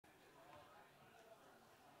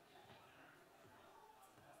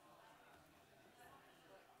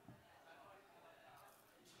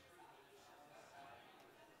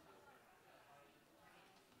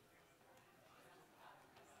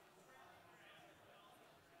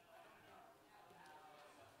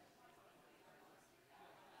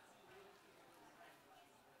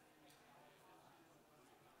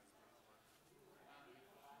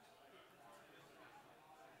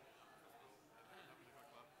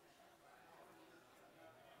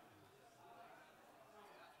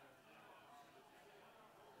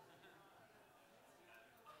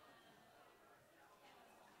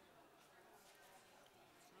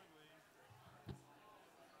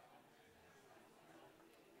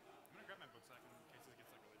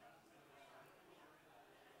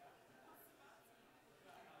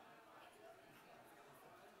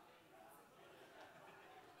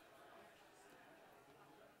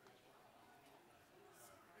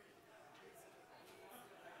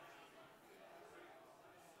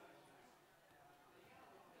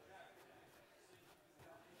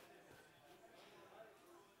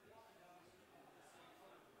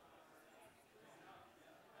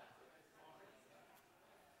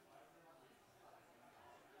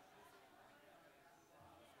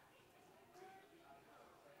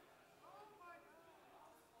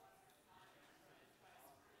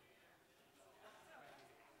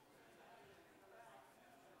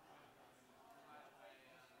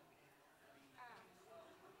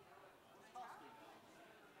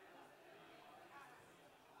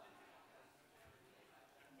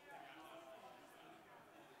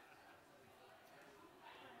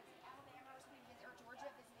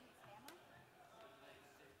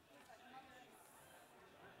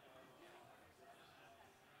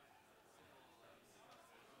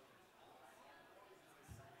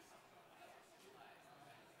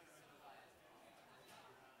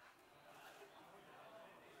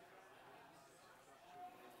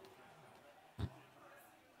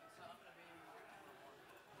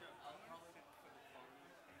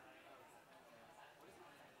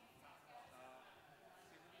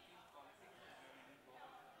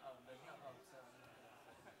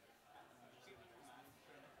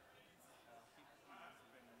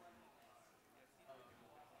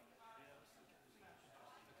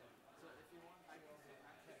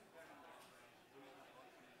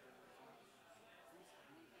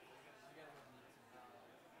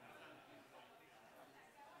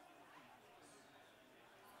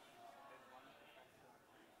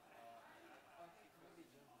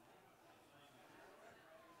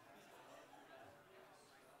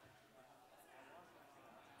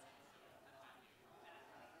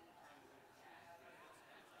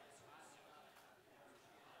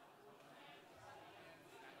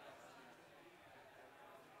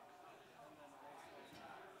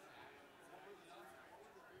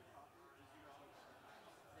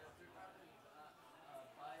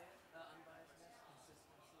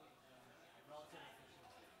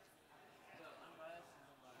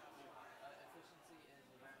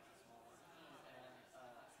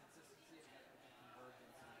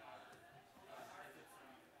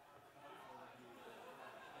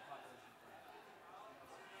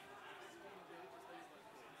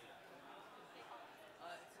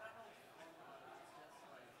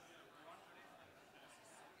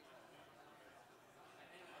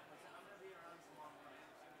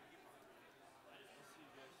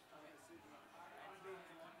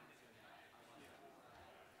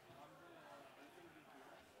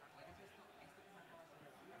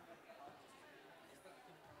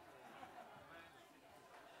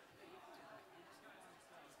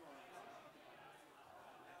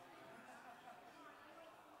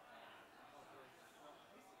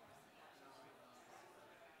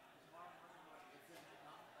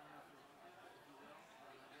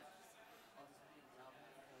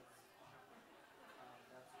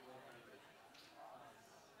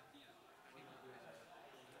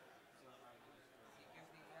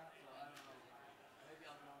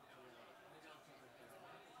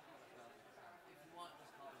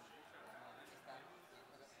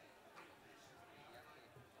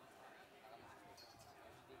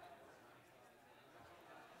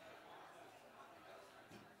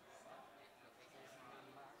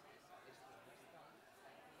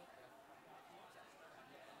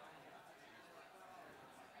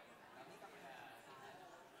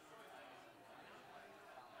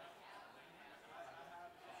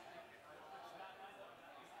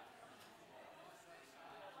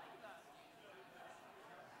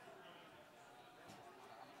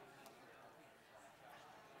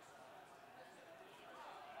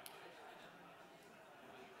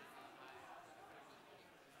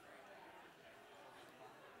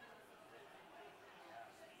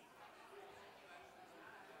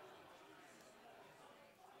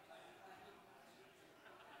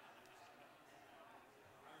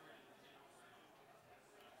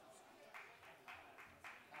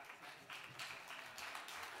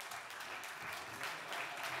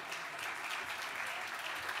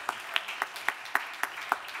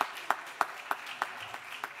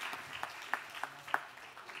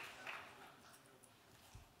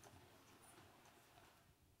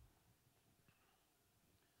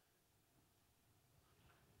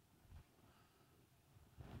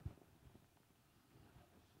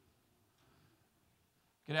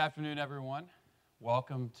Good afternoon, everyone.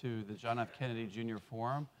 Welcome to the John F. Kennedy Jr.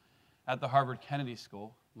 Forum at the Harvard Kennedy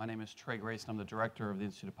School. My name is Trey Grayson. I'm the director of the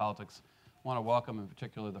Institute of Politics. I want to welcome in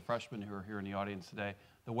particular the freshmen who are here in the audience today.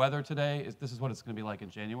 The weather today, this is what it's going to be like in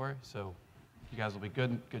January, so you guys will be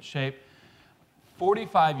good shape.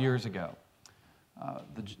 45 years ago,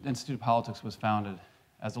 the Institute of Politics was founded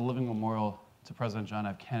as a living memorial to President John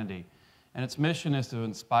F. Kennedy, and its mission is to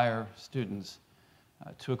inspire students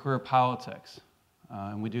to a career of politics.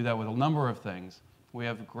 And we do that with a number of things. We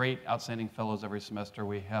have great, outstanding fellows every semester.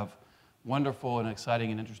 We have wonderful and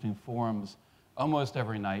exciting and interesting forums almost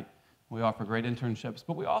every night. We offer great internships,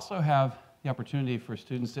 but we also have the opportunity for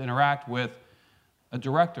students to interact with a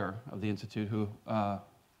director of the Institute who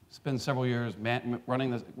spends several years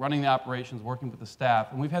running the operations, working with the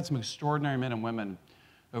staff, and we've had some extraordinary men and women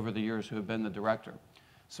over the years who have been the director.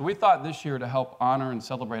 So we thought this year to help honor and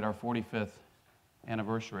celebrate our 45th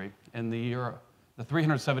anniversary in the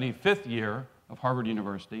 375th year of Harvard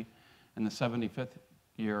University and the 75th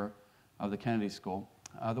year of the Kennedy School,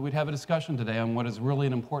 that we'd have a discussion today on what is really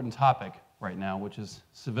an important topic right now, which is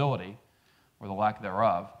civility, or the lack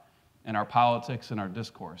thereof, in our politics and our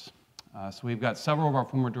discourse. So we've got several of our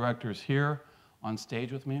former directors here on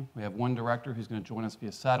stage with me. We have one director who's going to join us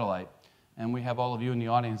via satellite, and we have all of you in the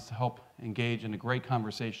audience to help engage in a great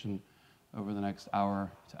conversation over the next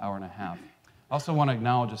hour to hour and a half. I also want to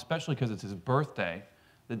acknowledge, especially because it's his birthday,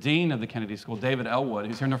 the dean of the Kennedy School, David Elwood,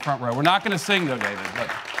 who's here in the front row. We're not going to sing, though, David, but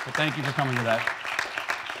thank you for coming to that.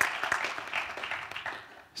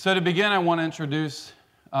 So to begin, I want to introduce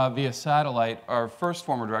via satellite our first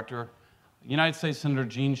former director, United States Senator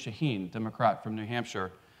Jeanne Shaheen, Democrat from New Hampshire.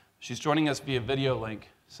 She's joining us via video link.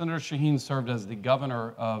 Senator Shaheen served as the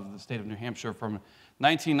governor of the state of New Hampshire from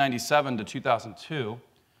 1997 to 2002.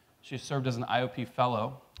 She served as an IOP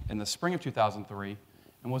fellow in the spring of 2003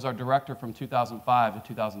 and was our director from 2005 to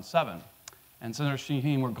 2007. And Senator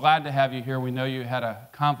Shaheen, we're glad to have you here. We know you had a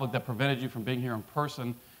conflict that prevented you from being here in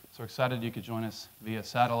person, so we're excited you could join us via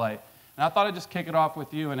satellite. And I thought I'd just kick it off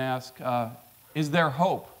with you and ask, is there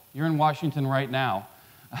hope? You're in Washington right now.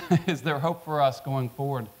 Is there hope for us going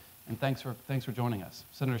forward? And thanks for joining us.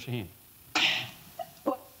 Senator Shaheen.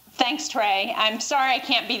 Thanks, Trey. I'm sorry I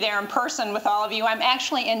can't be there in person with all of you. I'm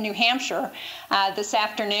actually in New Hampshire this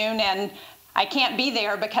afternoon, and I can't be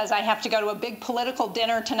there because I have to go to a big political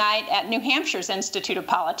dinner tonight at New Hampshire's Institute of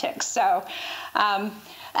Politics. So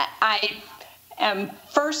I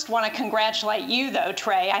first want to congratulate you, though,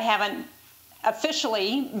 Trey. I haven't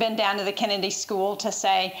officially been down to the Kennedy School to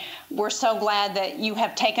say we're so glad that you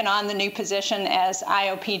have taken on the new position as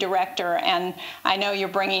IOP director, and I know you're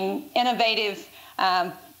bringing innovative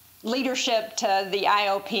leadership to the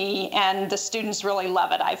IOP, and the students really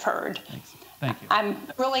love it, I've heard. Thanks. Thank you. I'm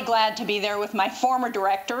really glad to be there with my former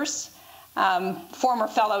directors, former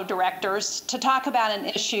fellow directors, to talk about an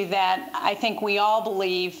issue that I think we all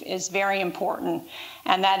believe is very important,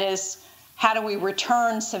 and that is, how do we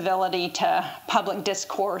return civility to public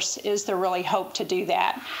discourse? Is there really hope to do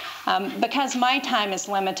that? Because my time is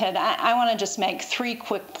limited, I want to just make 3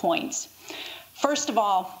 quick points. First of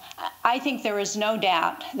all, I think there is no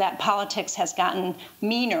doubt that politics has gotten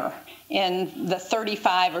meaner in the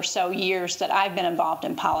 35 or so years that I've been involved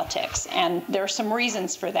in politics, and there are some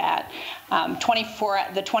reasons for that.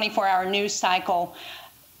 The 24-hour news cycle,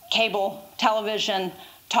 cable television,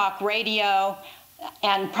 talk radio,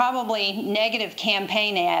 and probably negative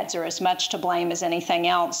campaign ads are as much to blame as anything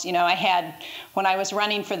else. You know, when I was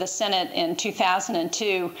running for the Senate in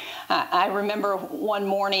 2002, I remember one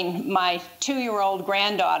morning my 2-year-old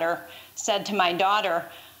granddaughter said to my daughter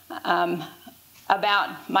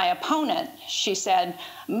about my opponent, she said,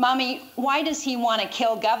 "Mommy, why does he want to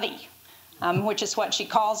kill Govey?" Which is what she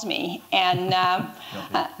calls me. And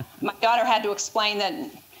my daughter had to explain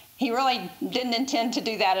that he really didn't intend to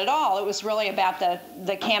do that at all. It was really about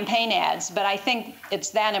the campaign ads. But I think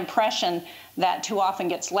it's that impression that too often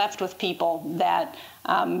gets left with people, that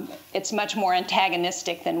it's much more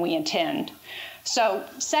antagonistic than we intend. So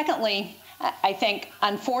secondly, I think,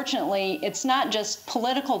 unfortunately, it's not just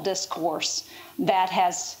political discourse that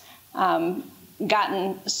has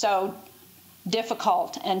gotten so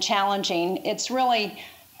difficult and challenging. It's really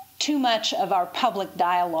too much of our public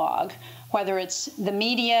dialogue, whether it's the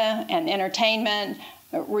media and entertainment,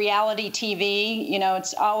 reality TV. You know,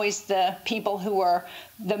 it's always the people who are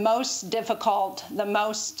the most difficult, the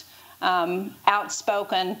most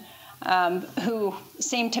outspoken, who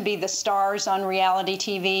seem to be the stars on reality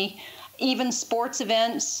TV. Even sports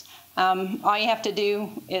events, all you have to do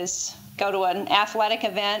is go to an athletic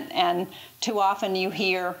event, and too often you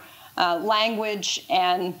hear language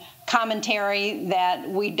and commentary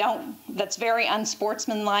that's very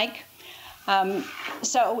unsportsmanlike.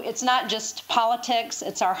 So it's not just politics,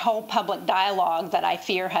 it's our whole public dialogue that I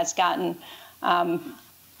fear has gotten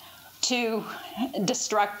too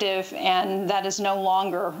destructive, and that is no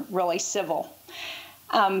longer really civil.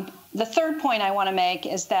 The third point I want to make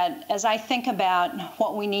is that as I think about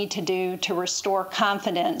what we need to do to restore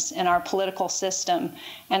confidence in our political system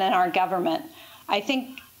and in our government, I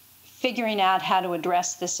think figuring out how to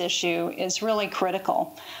address this issue is really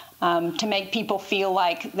critical to make people feel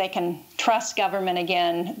like they can trust government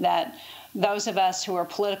again, that those of us who are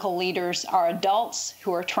political leaders are adults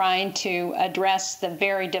who are trying to address the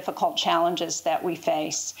very difficult challenges that we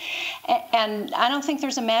face. And I don't think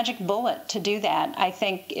there's a magic bullet to do that. I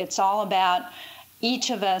think it's all about each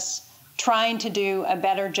of us trying to do a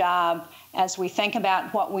better job as we think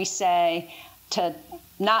about what we say, to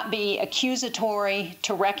not be accusatory,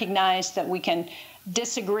 to recognize that we can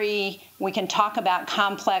disagree, we can talk about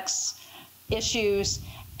complex issues,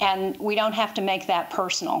 and we don't have to make that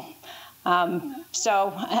personal.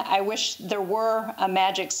 So I wish there were a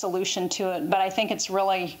magic solution to it, but I think it's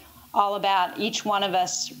really all about each one of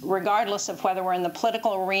us, regardless of whether we're in the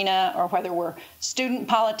political arena or whether we're student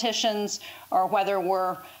politicians or whether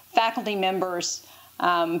we're faculty members,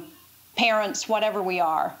 parents, whatever we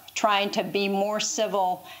are, trying to be more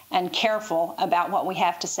civil and careful about what we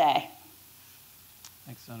have to say.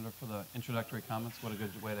 Thanks, Senator, for the introductory comments. What a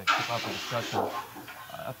good way to kick off the discussion.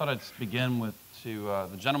 I thought I'd begin to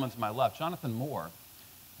the gentleman to my left, Jonathan Moore,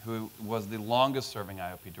 who was the longest-serving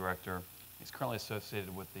IOP director. He's currently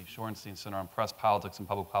associated with the Shorenstein Center on Press Politics and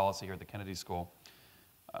Public Policy here at the Kennedy School.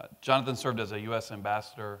 Jonathan served as a U.S.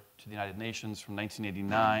 ambassador to the United Nations from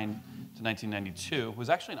 1989 to 1992. He was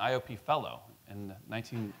actually an IOP fellow in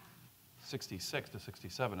 1966 to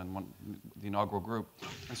 67 in the inaugural group,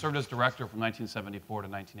 and served as director from 1974 to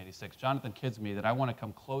 1986. Jonathan kids me that I want to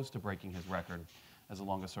come close to breaking his record as the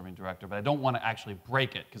longest-serving director, but I don't want to actually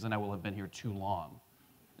break it, because then I will have been here too long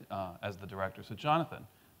as the director. So Jonathan,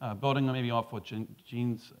 building maybe off what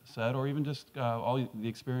Jeanne said, or even just all the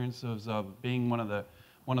experiences of being one of the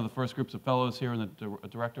first groups of fellows here and a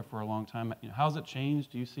director for a long time, how's it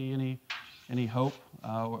changed? Do you see any hope,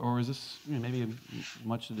 or is this maybe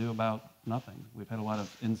much to do about nothing? We've had a lot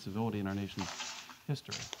of incivility in our nation's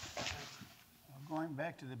history. Well, going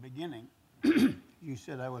back to the beginning, you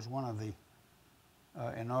said I was one of the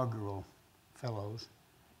inaugural fellows,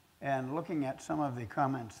 and looking at some of the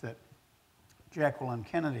comments that Jacqueline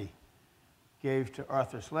Kennedy gave to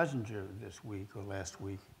Arthur Schlesinger this week or last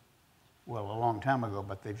week, well, a long time ago,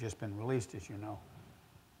 but they've just been released, as you know.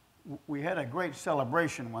 We had a great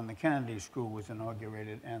celebration when the Kennedy School was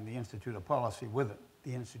inaugurated and the Institute of Policy with it,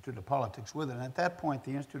 the Institute of Politics with it. And at that point,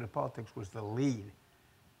 the Institute of Politics was the lead.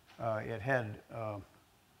 It had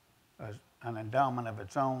an endowment of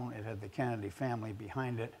its own. It had the Kennedy family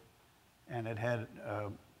behind it, and it had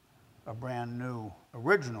a brand new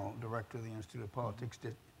original director of the Institute of Politics,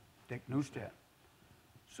 Dick Neustadt.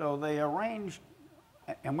 So they arranged,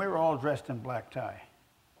 and we were all dressed in black tie,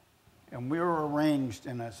 and we were arranged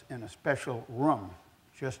in a special room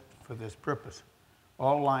just for this purpose,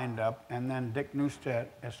 all lined up, and then Dick Neustadt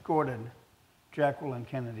escorted Jacqueline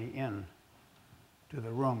Kennedy in to the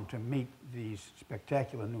room to meet these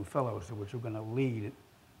spectacular new fellows which were going to lead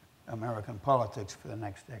American politics for the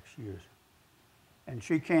next X years. And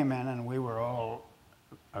she came in, and we were all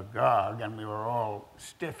agog, and we were all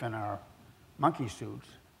stiff in our monkey suits.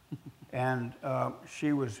 And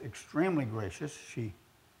she was extremely gracious. She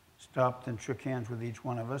stopped and shook hands with each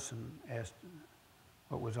one of us and asked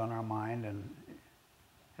what was on our mind, and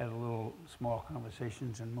had a little small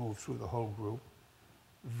conversations and moved through the whole group.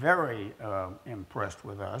 Very impressed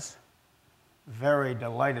with us, very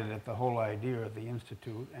delighted at the whole idea of the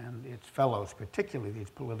Institute and its fellows, particularly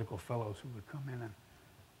these political fellows who would come in and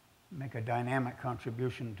make a dynamic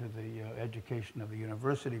contribution to the education of the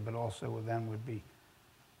university, but also then would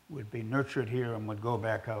be nurtured here and would go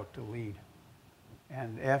back out to lead.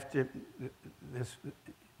 And after this,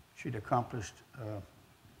 she'd accomplished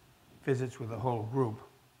visits with the whole group.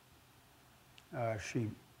 She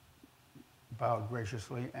bowed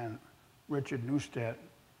graciously, and Richard Neustadt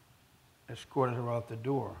escorted her out the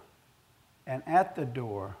door. And at the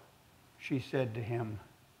door, she said to him,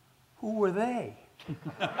 "Who were they?"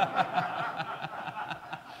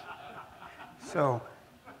 So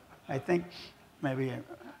I think maybe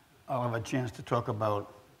I'll have a chance to talk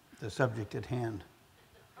about the subject at hand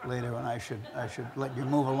later, and I should let you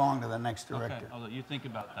move along to the next director. Okay, I'll let you think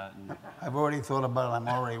about that. I've already thought about it. I'm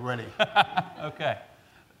already ready. Okay.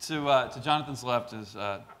 To Jonathan's left is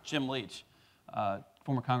Jim Leach.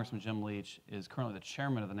 former Congressman Jim Leach is currently the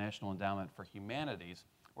chairman of the National Endowment for Humanities,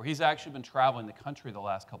 where he's actually been traveling the country the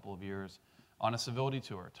last couple of years on a civility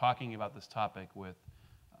tour, talking about this topic with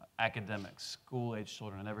academics, school-age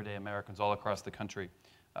children, and everyday Americans all across the country.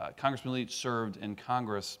 Congressman Leach served in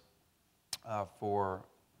Congress for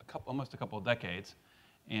almost a couple of decades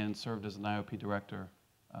and served as an IOP director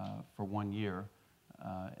for 1 year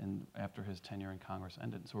and after his tenure in Congress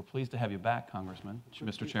ended. So we're pleased to have you back, Congressman,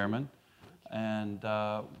 Mr. Chairman. And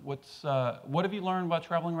what have you learned about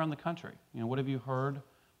traveling around the country? What have you heard?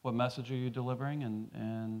 What message are you delivering?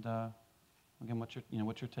 And again,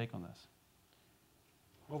 what's your take on this?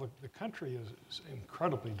 Well, the country is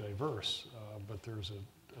incredibly diverse, but there's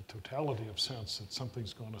a totality of sense that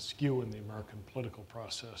something's going to skew in the American political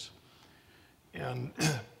process. And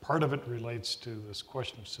part of it relates to this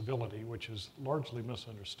question of civility, which is largely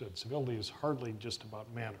misunderstood. Civility is hardly just about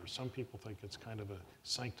manners. Some people think it's kind of a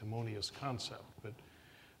sanctimonious concept, but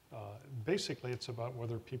basically it's about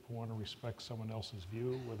whether people want to respect someone else's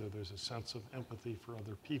view, whether there's a sense of empathy for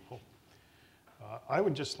other people. I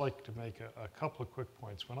would just like to make a couple of quick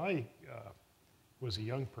points. When I was a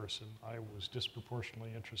young person, I was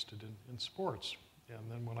disproportionately interested in sports. And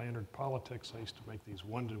then when I entered politics, I used to make these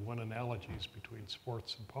one-to-one analogies between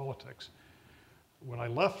sports and politics. When I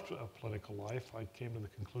left political life, I came to the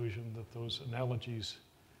conclusion that those analogies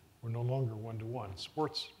were no longer one-to-one.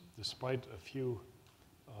 Sports, despite a few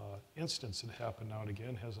incidents that happen now and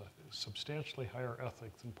again, has a substantially higher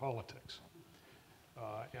ethic than politics.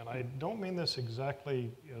 And I don't mean this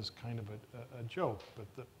exactly as kind of a joke, but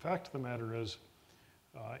the fact of the matter is,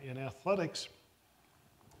 in athletics,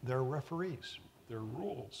 there are referees, there are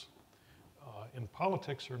rules. In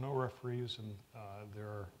politics, there are no referees, and there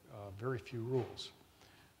are very few rules.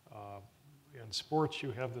 In sports,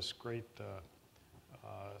 you have this great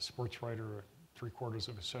sports writer 3/4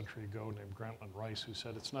 of a century ago named Grantland Rice, who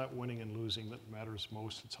said, "It's not winning and losing that matters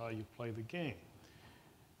most, it's how you play the game."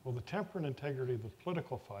 Well, the temper and integrity of the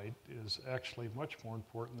political fight is actually much more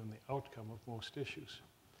important than the outcome of most issues.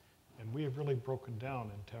 And we have really broken down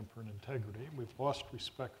in temper and integrity. We've lost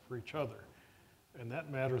respect for each other. And that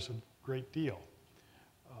matters a great deal.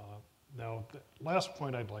 Now, the last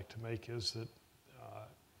point I'd like to make is that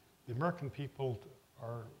the American people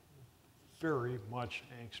are very much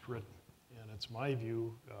angst-ridden. And it's my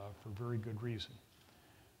view for very good reason.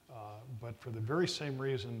 But for the very same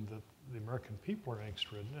reason that the American people are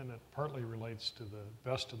angst-ridden, and it partly relates to the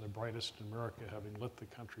best and the brightest in America having lit the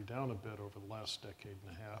country down a bit over the last decade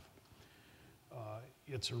and a half,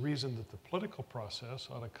 it's a reason that the political process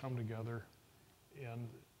ought to come together and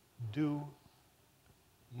do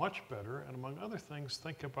much better, and among other things,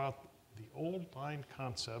 think about the old-line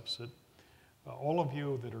concepts that all of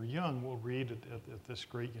you that are young will read at this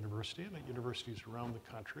great university and at universities around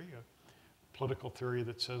the country. Political theory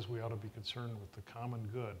that says we ought to be concerned with the common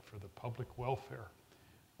good for the public welfare.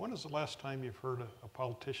 When is the last time you've heard a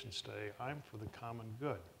politician say, "I'm for the common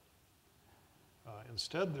good"?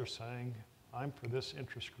 Instead, they're saying, "I'm for this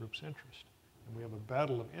interest group's interest." And we have a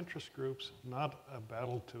battle of interest groups, not a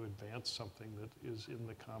battle to advance something that is in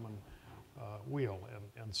the common weal.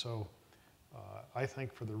 And so I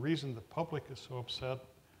think for the reason the public is so upset,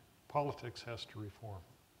 politics has to reform.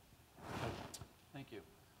 Thank you.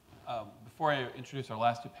 Before I introduce our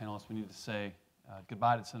last two panelists, we need to say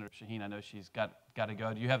goodbye to Senator Shaheen. I know she's got to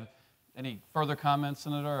go. Do you have any further comments,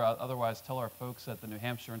 Senator? Otherwise, tell our folks at the New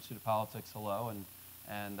Hampshire Institute of Politics hello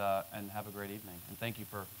and have a great evening. And thank you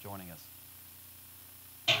for joining us.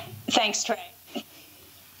 Thanks, Trey.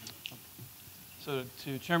 So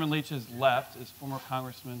to Chairman Leach's left is former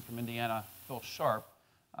Congressman from Indiana, Phil Sharp.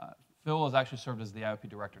 Phil has actually served as the IOP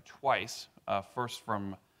director twice, first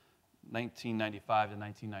from 1995 to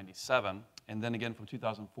 1997, and then again from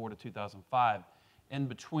 2004 to 2005. In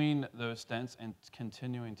between those stints and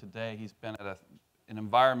continuing today, he's been at an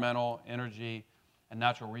environmental, energy, and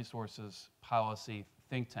natural resources policy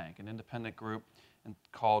think tank, an independent group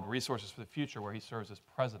called Resources for the Future, where he serves as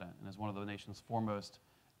president and is one of the nation's foremost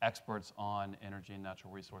experts on energy and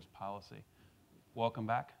natural resource policy. Welcome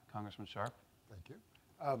back, Congressman Sharp. Thank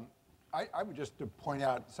you. I would just to point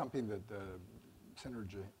out something that Senator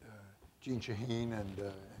Jeanne Shaheen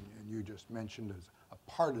and you just mentioned as a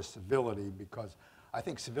part of civility, because I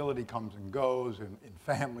think civility comes and goes in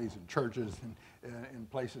families and churches and in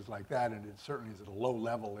places like that, and it certainly is at a low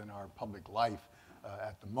level in our public life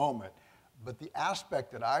at the moment. But the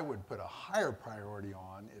aspect that I would put a higher priority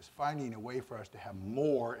on is finding a way for us to have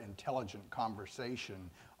more intelligent conversation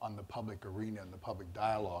on the public arena and the public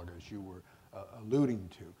dialogue, as you were alluding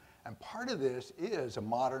to. And part of this is a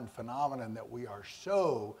modern phenomenon that we are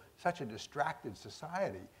such a distracted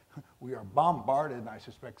society we are bombarded, and I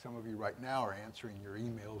suspect some of you right now are answering your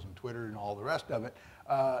emails and Twitter and all the rest of it,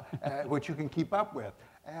 which you can keep up with.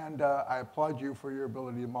 And I applaud you for your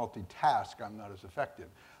ability to multitask. I'm not as effective.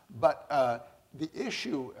 But the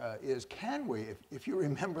issue is, can we, if you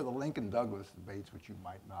remember the Lincoln-Douglas debates, which you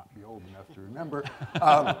might not be old enough to remember.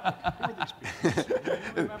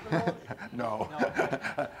 No.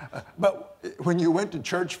 But when you went to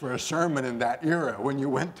church for a sermon in that era, when you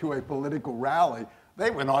went to a political rally,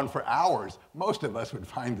 they went on for hours. Most of us would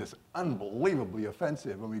find this unbelievably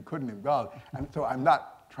offensive, and we couldn't involve. And so I'm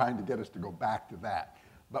not trying to get us to go back to that.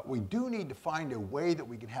 But we do need to find a way that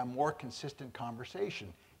we can have more consistent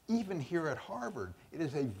conversation. Even here at Harvard, it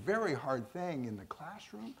is a very hard thing in the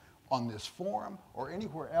classroom, on this forum, or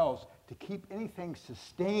anywhere else to keep anything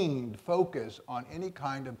sustained focus on any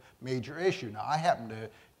kind of major issue. Now, I happen to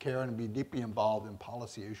care and be deeply involved in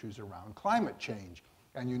policy issues around climate change.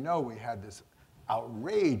 And you know we had this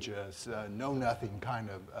outrageous know-nothing kind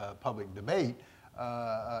of public debate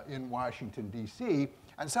in Washington, D.C.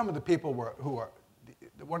 And some of the people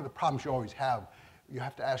one of the problems you always have, you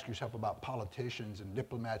have to ask yourself about politicians and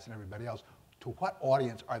diplomats and everybody else, to what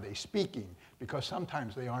audience are they speaking? Because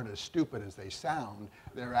sometimes they aren't as stupid as they sound.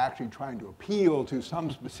 They're actually trying to appeal to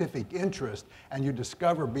some specific interest, and you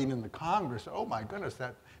discover being in the Congress, oh my goodness,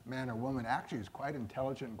 that man or woman actually is quite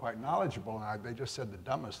intelligent and quite knowledgeable, and they just said the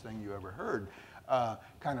dumbest thing you ever heard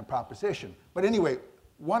kind of proposition. But anyway,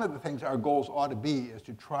 one of the things our goals ought to be is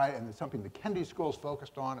to try, and it's something the Kennedy School is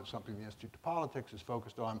focused on, it's something the Institute of Politics is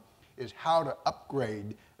focused on, is how to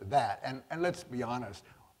upgrade that. And let's be honest,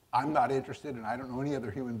 I'm not interested, and I don't know any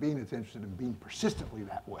other human being that's interested in being persistently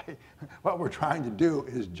that way. What we're trying to do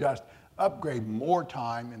is just upgrade more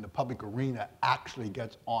time in the public arena actually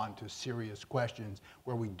gets on to serious questions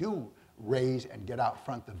where we do raise and get out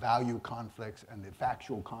front the value conflicts and the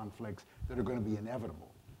factual conflicts that are going to be inevitable.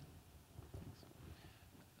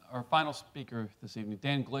 Our final speaker this evening,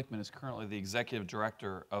 Dan Glickman, is currently the executive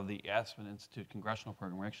director of the Aspen Institute Congressional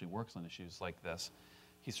Program, where he actually works on issues like this.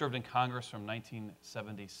 He served in Congress from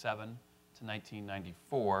 1977 to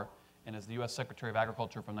 1994, and as the U.S. Secretary of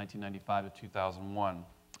Agriculture from 1995 to 2001.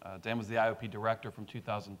 Dan was the IOP director from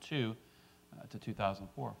 2002 to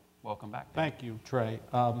 2004. Welcome back, Dan. Thank you, Trey.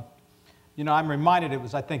 You know, I'm reminded it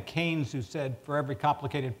was, I think, Keynes who said, for every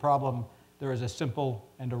complicated problem, there is a simple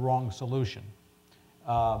and a wrong solution.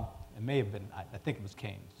 It may have been, I think it was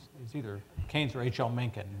Keynes. It's either Keynes or H.L.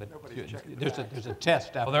 Mencken, but there's a test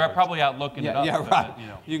afterwards. Well, they're probably out looking it up. Yeah, right. You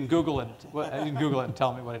know. You can Google it. You can Google it and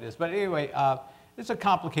tell me what it is. But anyway, it's a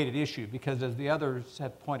complicated issue because, as the others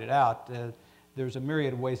have pointed out, there's a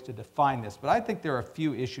myriad of ways to define this. But I think there are a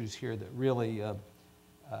few issues here that really are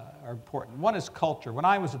important. One is culture. When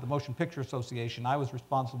I was at the Motion Picture Association, I was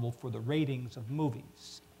responsible for the ratings of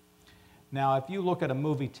movies. Now, if you look at a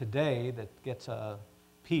movie today that gets a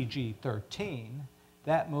PG-13,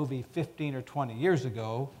 that movie 15 or 20 years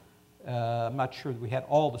ago, I'm not sure that we had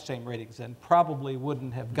all the same ratings and probably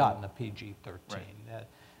wouldn't have gotten a PG-13. Right.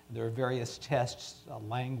 There are various tests,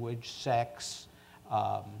 language, sex,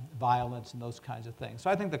 violence, and those kinds of things. So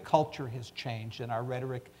I think the culture has changed and our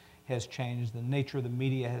rhetoric has changed. The nature of the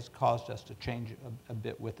media has caused us to change a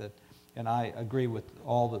bit with it. And I agree with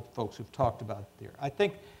all the folks who've talked about it there. I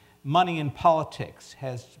think money in politics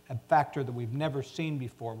has a factor that we've never seen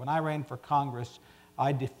before. When I ran for Congress,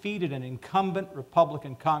 I defeated an incumbent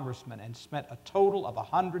Republican congressman and spent a total of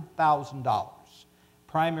 $100,000,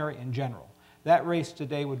 primary and general. That race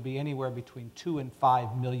today would be anywhere between $2 and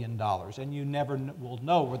 $5 million, and you never will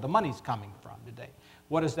know where the money's coming from today.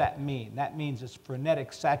 What does that mean? That means it's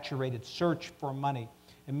frenetic, saturated search for money.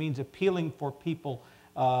 It means appealing for people,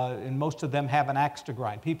 and most of them have an axe to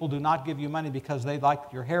grind. People do not give you money because they like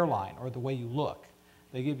your hairline or the way you look.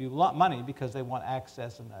 They give you money because they want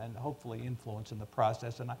access and hopefully influence in the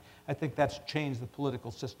process, and I think that's changed the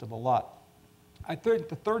political system a lot. I think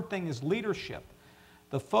the third thing is leadership.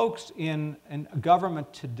 The folks in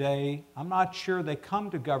government today, I'm not sure they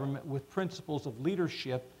come to government with principles of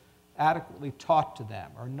leadership adequately taught to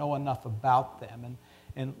them or know enough about them.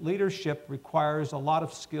 And leadership requires a lot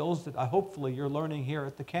of skills that hopefully you're learning here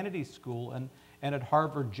at the Kennedy School and at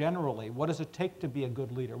Harvard generally. What does it take to be a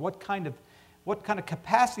good leader? What kind of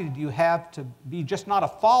capacity do you have to be just not a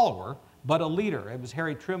follower, but a leader? It was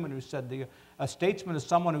Harry Truman who said a statesman is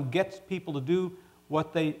someone who gets people to do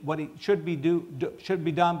what should be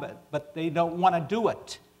done, but they don't want to do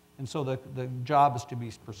it. And so the job is to be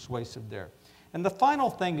persuasive there. And the final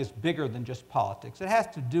thing is bigger than just politics. It has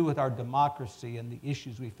to do with our democracy and the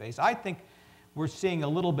issues we face. I think we're seeing a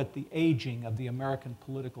little bit the aging of the American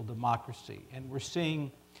political democracy. And we're seeing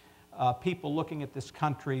people looking at this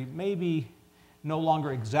country maybe no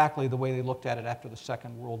longer exactly the way they looked at it after the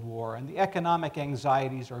Second World War. And the economic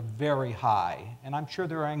anxieties are very high. And I'm sure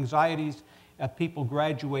there are anxieties of people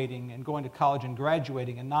graduating and going to college and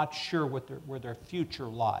graduating and not sure where their future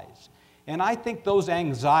lies. And I think those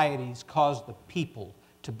anxieties cause the people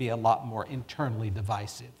to be a lot more internally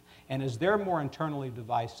divisive. And as they're more internally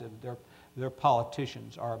divisive, their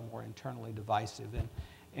politicians are more internally divisive.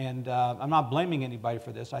 And I'm not blaming anybody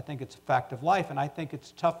for this. I think it's a fact of life, and I think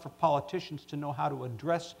it's tough for politicians to know how to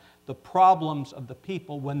address the problems of the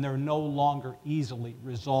people when they're no longer easily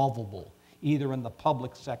resolvable, either in the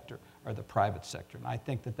public sector or the private sector. And I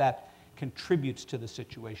think that contributes to the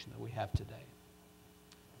situation that we have today.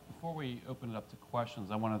 Before we open it up to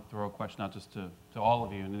questions, I want to throw a question out just to all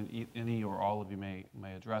of you, and any or all of you may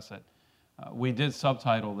address it. We did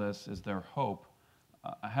subtitle this, Is There Hope?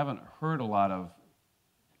 I haven't heard a lot of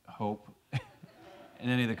hope in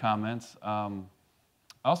any of the comments. I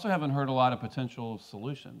also haven't heard a lot of potential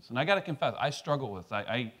solutions. And I got to confess, I struggle with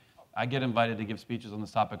it. I get invited to give speeches on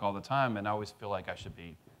this topic all the time, and I always feel like I should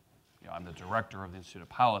be, I'm the director of the Institute of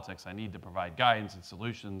Politics. I need to provide guidance and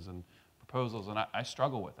solutions and proposals, and I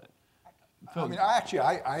struggle with it. I mean,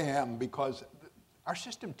 I am, because our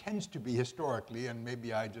system tends to be historically, and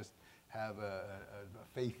maybe I just have a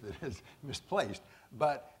faith that is misplaced,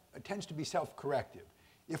 but it tends to be self-corrective.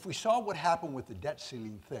 If we saw what happened with the debt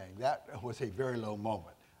ceiling thing, that was a very low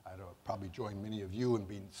moment. I'd probably join many of you in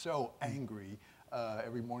being so angry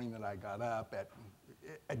every morning that I got up at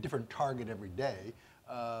a different target every day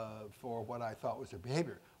for what I thought was their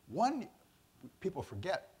behavior. One, people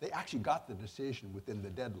forget, they actually got the decision within the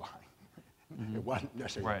deadline. Mm-hmm. It wasn't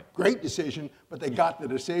necessarily a great decision, but they got the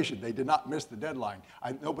decision. They did not miss the deadline.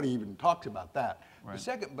 Nobody even talks about that. Right. The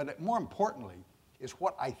second, but more importantly, is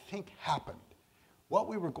what I think happened. What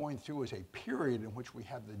we were going through is a period in which we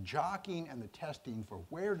have the jockeying and the testing for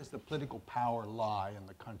where does the political power lie in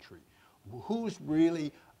the country. Who's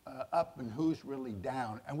really up and who's really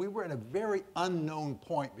down. And we were at a very unknown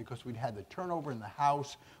point because we'd had the turnover in the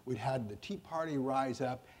House, we'd had the Tea Party rise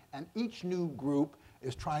up, and each new group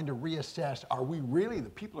is trying to reassess, are we really, the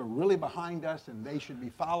people are really behind us and they should be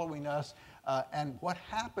following us? And what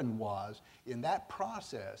happened was, in that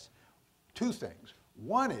process, two things.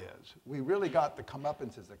 One is, we really got the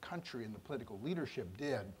comeuppance as a country, and the political leadership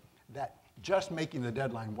did, that just making the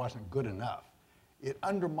deadline wasn't good enough. It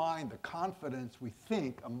undermined the confidence, we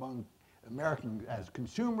think, among Americans as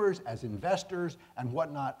consumers, as investors, and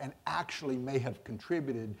whatnot, and actually may have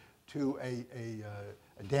contributed to a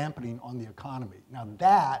dampening on the economy. Now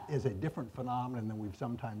that is a different phenomenon than we've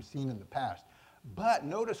sometimes seen in the past. But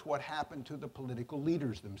notice what happened to the political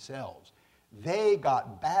leaders themselves. They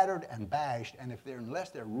got battered and bashed, and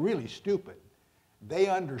unless they're really stupid, they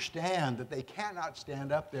understand that they cannot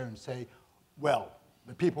stand up there and say, well,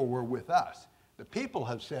 the people were with us. The people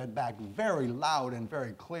have said back very loud and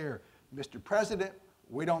very clear, Mr. President,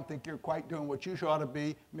 we don't think you're quite doing what you ought to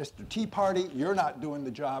be. Mr. Tea Party, you're not doing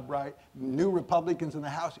the job right. New Republicans in the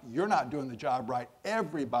House, you're not doing the job right.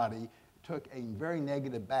 Everybody took a very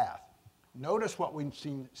negative bath. Notice what we've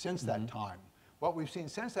seen since that time. What we've seen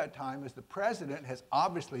since that time is the president has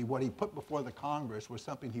obviously, what he put before the Congress was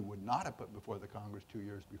something he would not have put before the Congress 2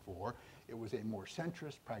 years before. It was a more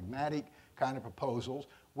centrist, pragmatic kind of proposals,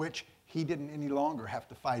 which he didn't any longer have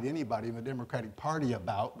to fight anybody in the Democratic Party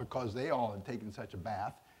about because they all had taken such a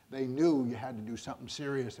bath. They knew you had to do something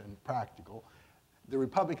serious and practical. The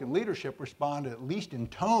Republican leadership responded, at least in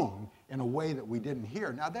tone, in a way that we didn't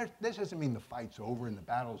hear. Now, this doesn't mean the fight's over and the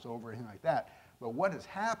battle's over or anything like that. But what has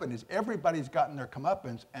happened is everybody's gotten their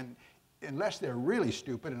comeuppance, and unless they're really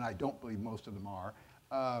stupid, and I don't believe most of them are,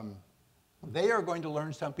 they are going to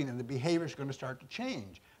learn something, and the behavior is going to start to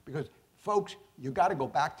change. Because, folks, you've got to go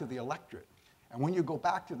back to the electorate. And when you go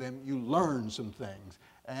back to them, you learn some things.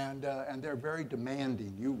 And they're very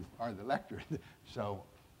demanding. You are the electorate. So,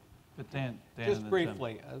 but Dan just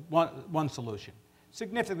briefly, one solution.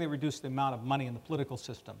 Significantly reduce the amount of money in the political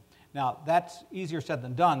system. Now, that's easier said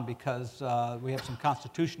than done because we have some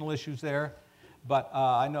constitutional issues there. But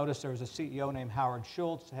I noticed there was a CEO named Howard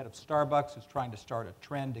Schultz, head of Starbucks, who's trying to start a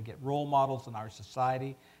trend to get role models in our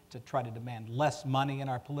society to try to demand less money in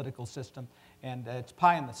our political system. And it's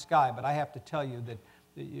pie in the sky, but I have to tell you that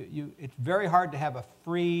it's very hard to have a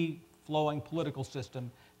free-flowing political system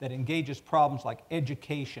that engages problems like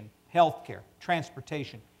education, healthcare,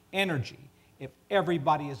 transportation, energy, if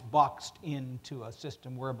everybody is boxed into a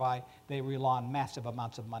system whereby they rely on massive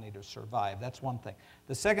amounts of money to survive. That's one thing.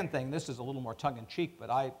 The second thing, this is a little more tongue-in-cheek,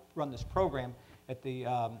 but I run this program at the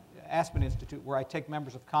Aspen Institute where I take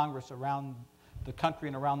members of Congress around the country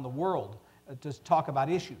and around the world to talk about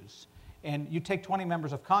issues. and you take 20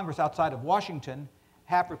 members of Congress outside of Washington,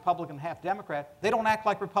 half Republican, half Democrat, they don't act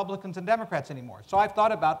like Republicans and Democrats anymore. So I've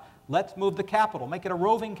thought about, let's move the Capitol, make it a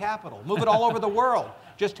roving Capitol, move it all over the world.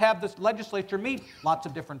 Just have this legislature meet lots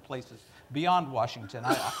of different places beyond Washington.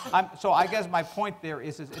 So I guess my point there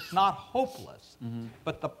is it's not hopeless,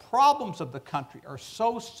 but the problems of the country are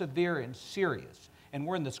so severe and serious, and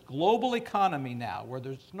we're in this global economy now where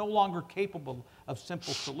there's no longer capable of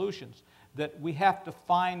simple solutions, that we have to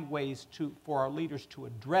find ways for our leaders to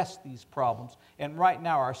address these problems. And right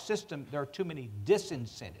now, our system, there are too many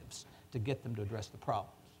disincentives to get them to address the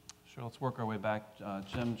problems. Sure, let's work our way back.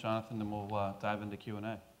 Jim, Jonathan, then we'll dive into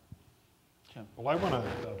Q&A. Jim. Well, I want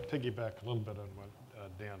to piggyback a little bit on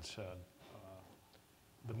what Dan said.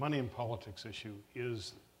 The money in politics issue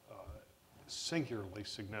is singularly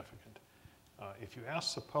significant. If you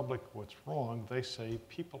ask the public what's wrong, they say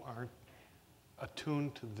people aren't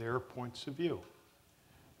attuned to their points of view.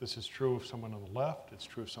 This is true of someone on the left, it's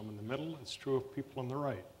true of someone in the middle, it's true of people on the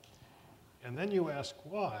right. And then you ask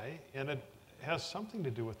why, and it has something to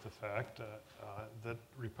do with the fact that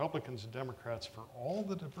Republicans and Democrats, for all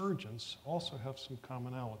the divergence, also have some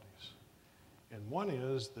commonalities. And one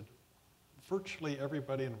is that virtually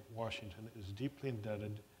everybody in Washington is deeply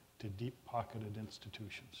indebted to deep-pocketed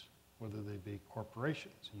institutions, whether they be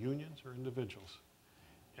corporations, unions, or individuals.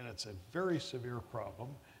 And it's a very severe problem,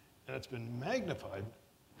 and it's been magnified,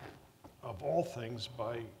 of all things,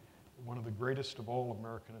 by one of the greatest of all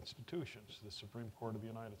American institutions, the Supreme Court of the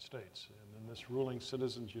United States. And in this ruling,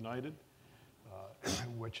 Citizens United,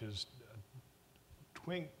 which has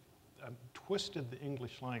twisted the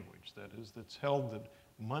English language, that is, that's held that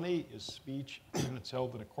money is speech, and it's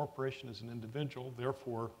held that a corporation is an individual,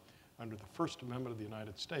 therefore, under the First Amendment of the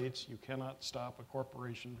United States, you cannot stop a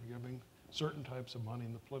corporation from giving certain types of money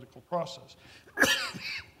in the political process.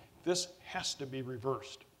 This has to be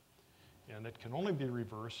reversed, and it can only be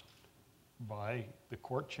reversed by the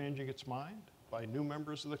court changing its mind, by new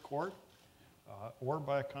members of the court, or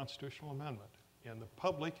by a constitutional amendment. And the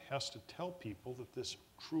public has to tell people that this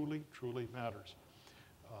truly, truly matters.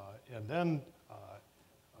 And then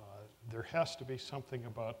there has to be something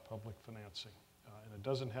about public financing. And it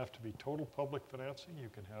doesn't have to be total public financing. You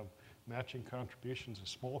can have matching contributions of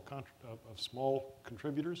small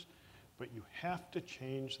contributors, but you have to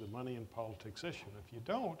change the money in politics issue. And if you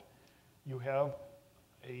don't, you have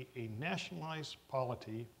a nationalized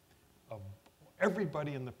polity of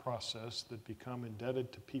everybody in the process that become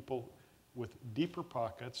indebted to people with deeper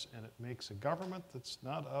pockets, and it makes a government that's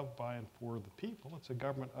not of, by, and for the people. It's a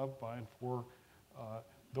government of, by, and for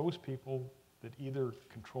those people that either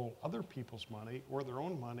control other people's money or their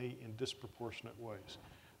own money in disproportionate ways.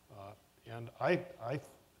 And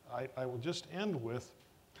I will just end with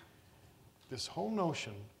this whole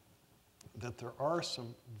notion that there are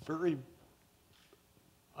some very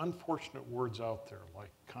unfortunate words out there, like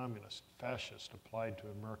communist, fascist, applied to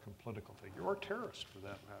an American political figure, or terrorist for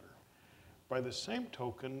that matter. By the same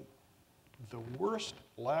token, the worst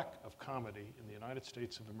lack of comedy in the United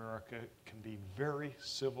States of America can be very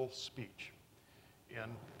civil speech.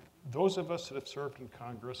 And those of us that have served in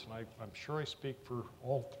Congress, and I'm sure I speak for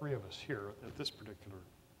all three of us here at this particular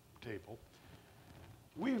table,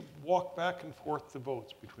 we walk back and forth the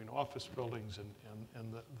votes between office buildings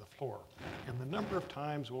and the floor. And the number of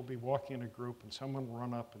times we'll be walking in a group and someone will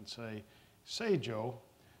run up and say, Joe,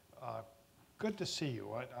 good to see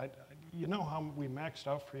you. You know how we maxed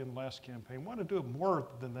out for you in the last campaign. Want to do more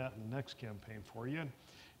than that in the next campaign for you.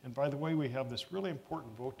 And by the way, we have this really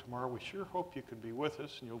important vote tomorrow. We sure hope you can be with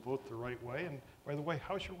us and you'll vote the right way. And by the way,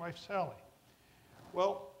 how's your wife, Sally?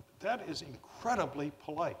 Well, that is incredibly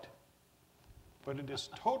polite. But it is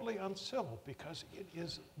totally uncivil because it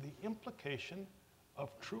is the implication of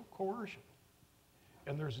true coercion.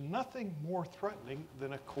 And there's nothing more threatening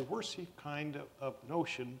than a coercive kind of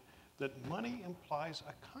notion that money implies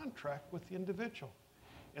a contract with the individual.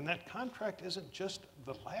 And that contract isn't just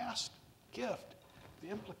the last gift. The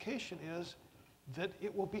implication is that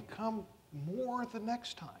it will become more the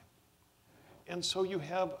next time. And so you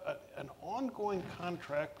have an ongoing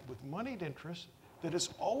contract with moneyed interest that is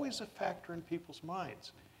always a factor in people's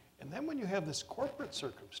minds. And then when you have this corporate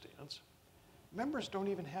circumstance, members don't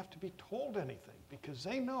even have to be told anything because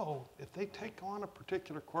they know if they take on a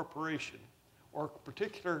particular corporation or a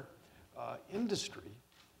particular industry,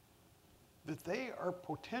 that they are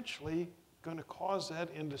potentially going to cause that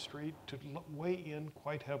industry to weigh in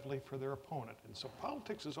quite heavily for their opponent. And so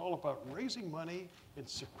politics is all about raising money and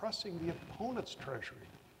suppressing the opponent's treasury.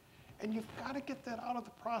 And you've got to get that out of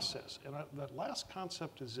the process. And that last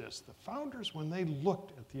concept is this. The founders, when they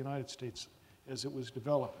looked at the United States as it was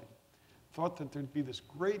developing, thought that there'd be this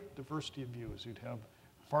great diversity of views. You'd have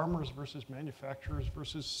farmers versus manufacturers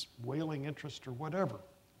versus whaling interest or whatever.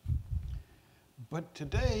 But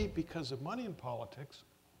today, because of money in politics,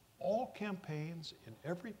 all campaigns in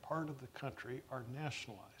every part of the country are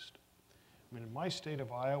nationalized. I mean, in my state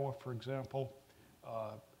of Iowa, for example,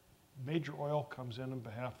 major oil comes in on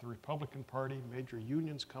behalf of the Republican Party, major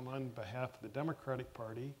unions come on behalf of the Democratic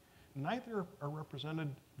Party. Neither are represented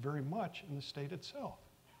very much in the state itself.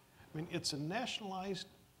 I mean, it's a nationalized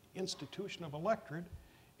institution of electorate,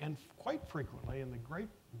 and quite frequently, and the great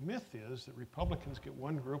myth is that Republicans get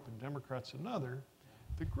one group and Democrats another,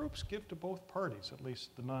 the groups give to both parties, at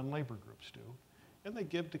least the non-labor groups do, and they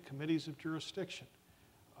give to committees of jurisdiction.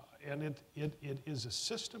 And it is a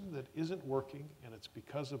system that isn't working, and it's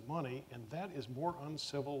because of money, and that is more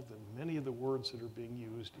uncivil than many of the words that are being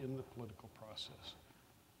used in the political process.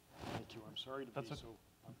 Thank you. I'm sorry to be so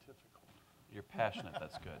pontifical. You're passionate.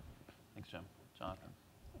 That's good. Thanks, Jim.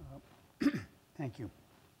 Jonathan. Thank you.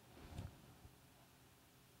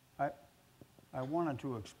 I wanted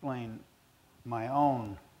to explain my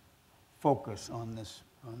own focus on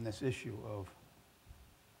this issue of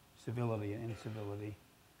civility and incivility,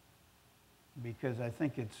 because I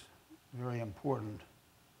think it's very important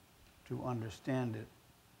to understand it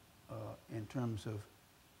in terms of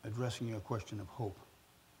addressing your question of hope.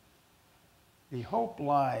 The hope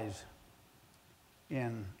lies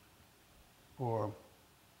in, or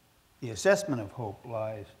the assessment of hope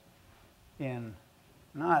lies in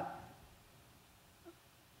not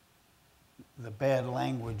the bad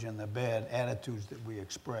language and the bad attitudes that we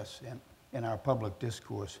express in our public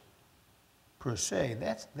discourse per se.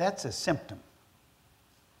 That's a symptom.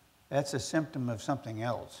 That's a symptom of something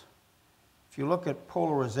else. If you look at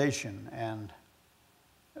polarization and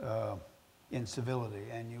incivility,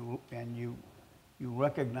 and you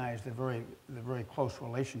recognize the very close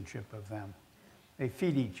relationship of them, they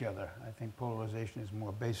feed each other. I think polarization is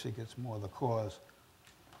more basic, it's more the cause,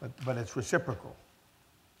 but it's reciprocal,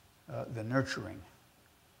 the nurturing.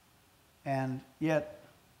 And yet,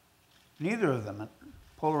 neither of them,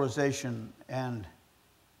 polarization and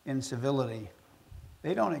incivility,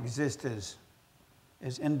 they don't exist as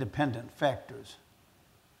independent factors.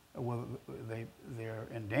 Well, they're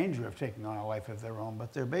in danger of taking on a life of their own,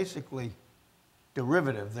 but they're basically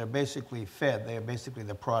derivative. They're basically fed. They are basically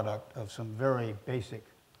the product of some very basic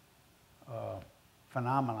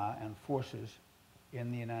phenomena and forces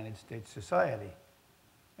in the United States society.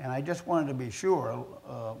 And I just wanted to be sure,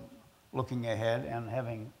 looking ahead and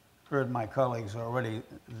having heard my colleagues already,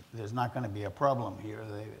 there's not going to be a problem here.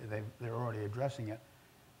 They're already addressing it.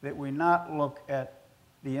 That we not look at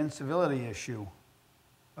the incivility issue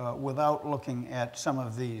without looking at some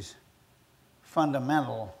of these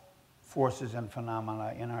fundamental forces and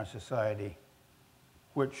phenomena in our society,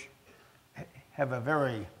 which have a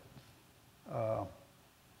very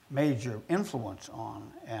major influence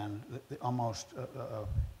on, and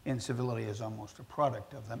incivility is almost a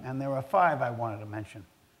product of them. And there are 5 I wanted to mention.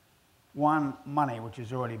 One, money, which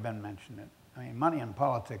has already been mentioned. I mean, money in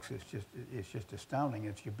politics is just astounding.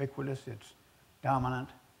 It's ubiquitous, it's dominant.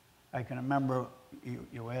 I can remember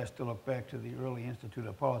you asked to look back to the early Institute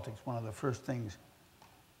of Politics. One of the first things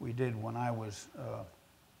we did when I was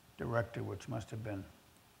director, which must have been,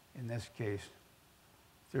 in this case,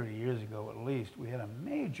 30 years ago at least, we had a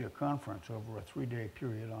major conference over a 3-day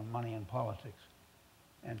period on money and politics.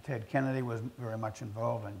 And Ted Kennedy was very much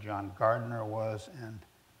involved, and John Gardner was,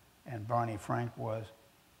 and Barney Frank was.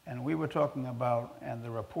 And we were talking about, and the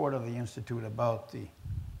report of the Institute about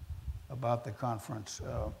the conference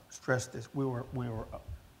stressed this.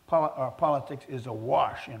 Our politics is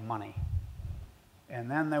awash in money. And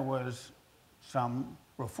then there was some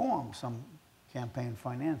reform, some campaign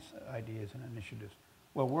finance ideas and initiatives.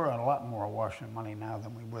 Well, we're a lot more awash in money now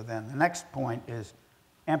than we were then. The next point is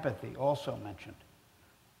empathy, also mentioned.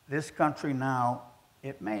 This country now,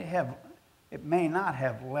 it may not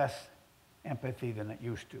have less empathy than it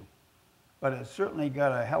used to, but it's certainly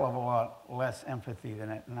got a hell of a lot less empathy than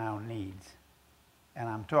it now needs. And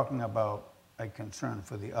I'm talking about a concern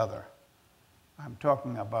for the other. I'm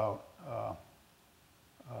talking about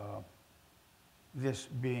this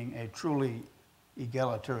being a truly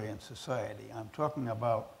egalitarian society. I'm talking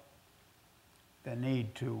about the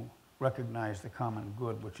need to recognize the common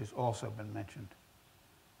good, which has also been mentioned.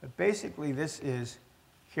 But basically, this is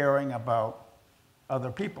caring about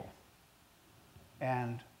other people.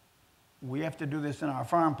 And we have to do this in our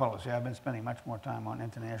foreign policy. I've been spending much more time on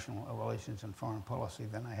international relations and foreign policy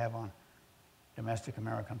than I have on domestic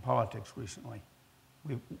American politics recently.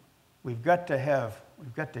 We've got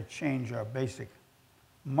to change our basic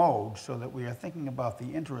mode so that we are thinking about the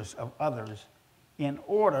interests of others in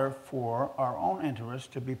order for our own interests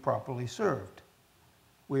to be properly served.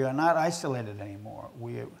 We are not isolated anymore.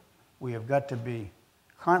 We have got to be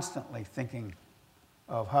constantly thinking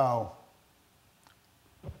of how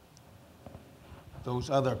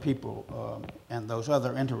those other people and those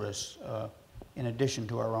other interests, in addition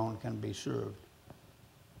to our own, can be served.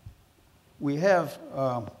 We have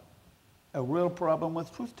a real problem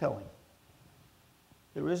with truth-telling.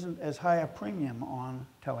 There isn't as high a premium on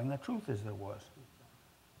telling the truth as there was.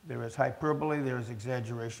 There is hyperbole, there is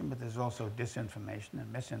exaggeration, but there's also disinformation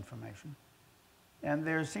and misinformation. And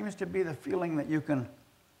there seems to be the feeling that you can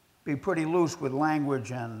be pretty loose with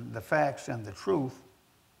language and the facts and the truth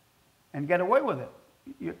and get away with it.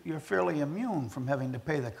 You're fairly immune from having to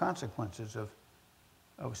pay the consequences of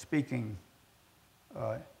speaking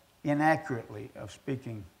inaccurately, of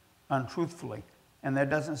speaking untruthfully. And there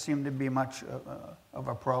doesn't seem to be much of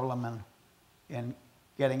a problem in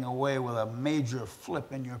getting away with a major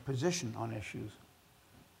flip in your position on issues.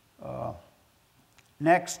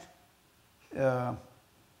 Next, the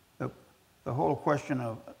whole question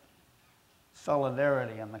of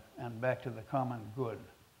solidarity and back to the common good.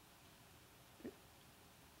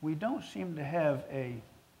 We don't seem to have a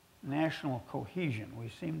national cohesion. We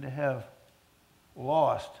seem to have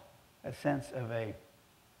lost a sense of an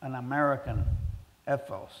American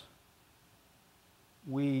ethos.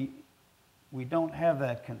 We don't have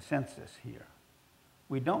that consensus here.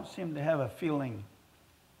 We don't seem to have a feeling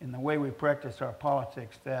in the way we practice our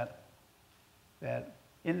politics that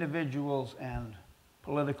individuals and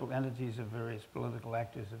political entities of various political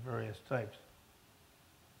actors of various types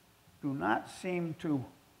do not seem to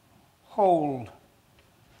hold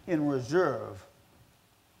in reserve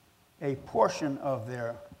a portion of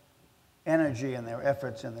their energy and their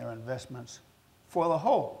efforts and their investments for the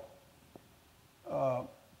whole.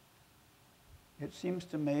 It seems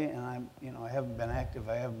to me, and I haven't been active,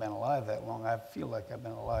 I haven't been alive that long. I feel like I've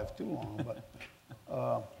been alive too long,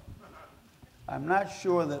 but I'm not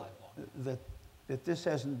sure that this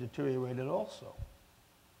hasn't deteriorated also.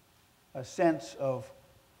 A sense of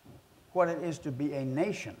what it is to be a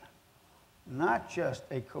nation, not just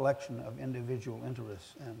a collection of individual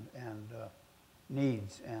interests and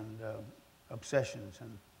needs and obsessions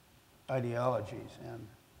and ideologies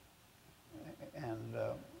and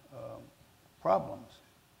problems.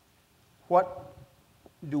 What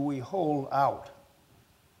do we hold out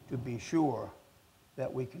to be sure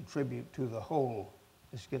that we contribute to the whole?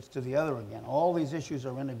 This gets to the other again. All these issues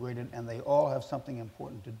are integrated, and they all have something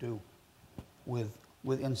important to do with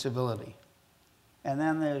incivility. And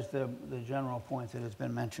then there's the general point that has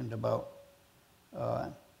been mentioned about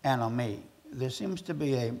anomie. There seems to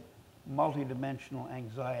be a multidimensional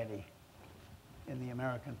anxiety in the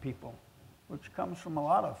American people, which comes from a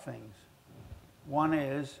lot of things. One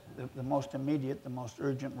is, the most immediate, the most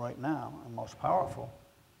urgent right now, and most powerful,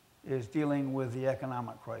 is dealing with the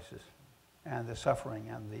economic crisis and the suffering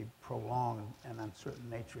and the prolonged and uncertain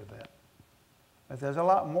nature of that. But there's a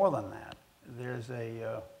lot more than that. There's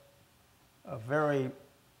a very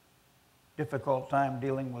difficult time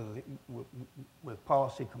dealing with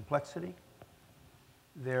policy complexity.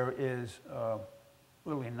 There is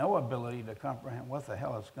really no ability to comprehend what the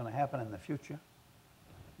hell is going to happen in the future.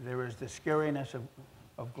 There is the scariness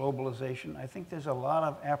of globalization. I think there's a lot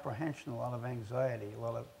of apprehension, a lot of anxiety, a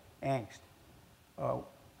lot of angst,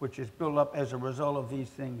 which is built up as a result of these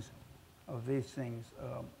things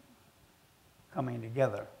coming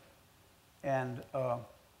together. And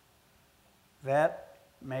that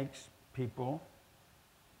makes people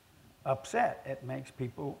upset. It makes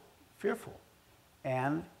people fearful.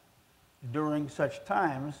 And during such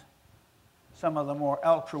times, some of the more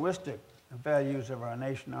altruistic values of our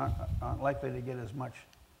nation aren't likely to get as much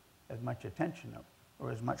attention or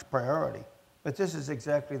as much priority. But this is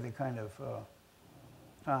exactly the kind of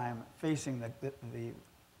time facing the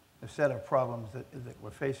set of problems that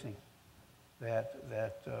we're facing that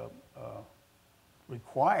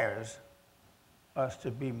requires us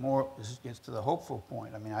to be more. This gets to the hopeful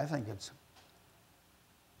point. I mean, I think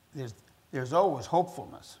there's always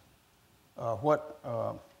hopefulness. What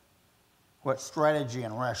strategy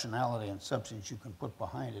and rationality and substance you can put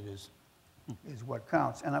behind it is what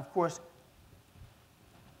counts. And of course,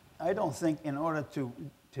 I don't think in order to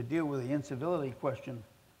deal with the incivility question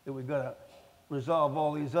that we've got to resolve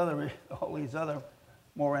all these other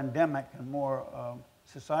more endemic and more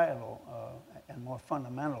societal and more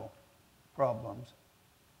fundamental problems.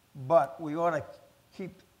 But we ought to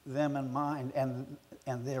keep them in mind and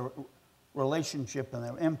their relationship and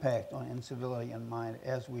their impact on incivility in mind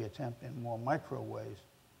as we attempt in more micro ways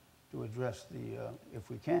to address if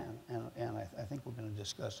we can. And I think we're going to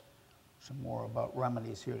discuss some more about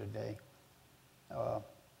remedies here today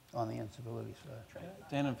on the incivility side.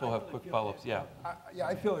 Dan and Phil have quick follow-ups. Yeah.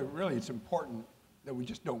 I feel it's important that we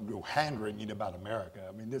just don't go hand-wringing about America.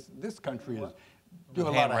 I mean, this country is doing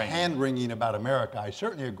a lot of hand-wringing about America. I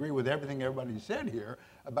certainly agree with everything everybody said here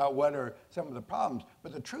about what are some of the problems.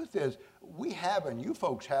 But the truth is, we have, and you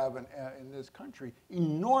folks have in this country,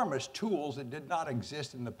 enormous tools that did not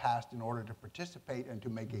exist in the past in order to participate and to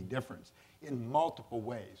make a difference in multiple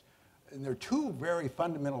ways. And there are two very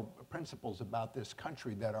fundamental principles about this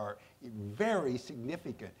country that are very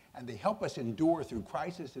significant, and they help us endure through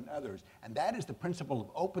crisis and others. And that is the principle of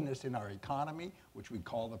openness in our economy, which we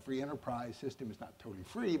call the free enterprise system. It's not totally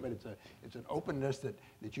free, but it's an openness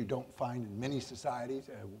that you don't find in many societies.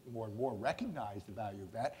 More and more recognize the value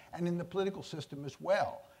of that, and in the political system as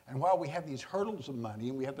well. And while we have these hurdles of money,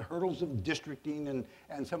 and we have the hurdles of districting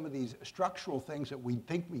and some of these structural things that we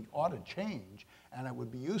think we ought to change, and it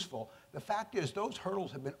would be useful, the fact is those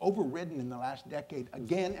hurdles have been overridden in the last decade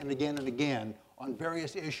again and again and again on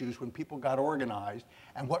various issues when people got organized,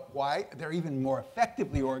 and why they're even more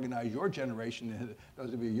effectively organized. Your generation,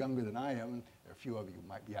 those of you younger than I am, a few of you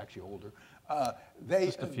might be actually older,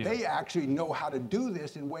 they actually know how to do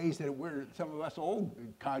this in ways that some of us old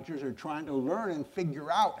codgers are trying to learn and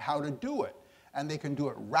figure out how to do it. And they can do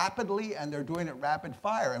it rapidly, and they're doing it rapid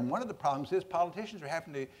fire. And one of the problems is politicians are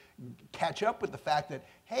having to catch up with the fact that,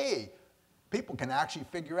 hey, people can actually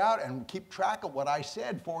figure out and keep track of what I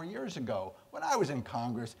said 4 years ago. When I was in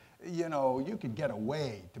Congress, you could get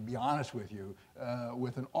away, to be honest with you,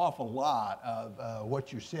 with an awful lot of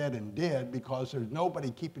what you said and did because there's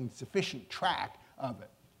nobody keeping sufficient track of it.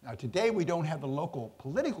 Now, today we don't have the local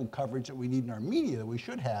political coverage that we need in our media that we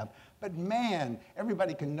should have, but man,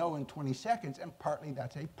 everybody can know in 20 seconds, and partly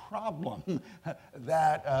that's a problem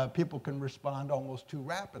that people can respond almost too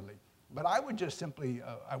rapidly. But I would just simply,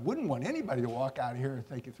 I wouldn't want anybody to walk out of here and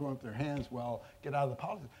think, throw up their hands, well, get out of the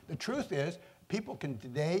politics. The truth is, people can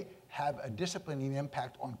today have a disciplining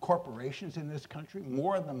impact on corporations in this country.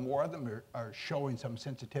 More of them are showing some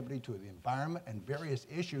sensitivity to the environment and various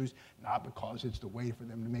issues, not because it's the way for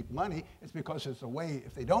them to make money, it's because it's a way,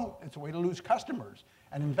 if they don't, it's a way to lose customers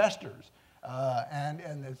and investors.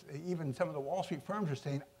 And even some of the Wall Street firms are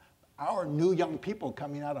saying, our new young people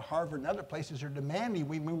coming out of Harvard and other places are demanding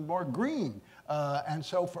we move more green. And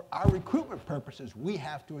so for our recruitment purposes, we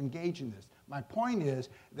have to engage in this. My point is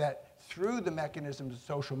that through the mechanisms of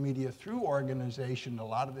social media, through organization, a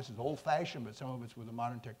lot of this is old-fashioned, but some of it's with the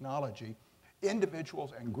modern technology,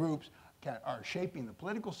 individuals and groups are shaping the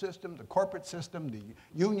political system, the corporate system, the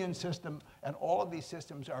union system, and all of these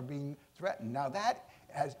systems are being threatened. Now that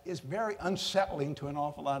is very unsettling to an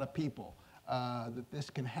awful lot of people. That this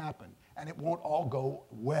can happen, and it won't all go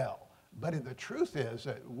well. But the truth is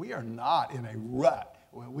that we are not in a rut.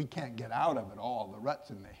 We can't get out of it all. The rut's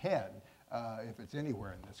in the head, if it's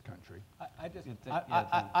anywhere in this country.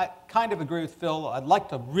 I kind of agree with Phil. I'd like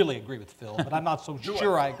to really agree with Phil, but I'm not so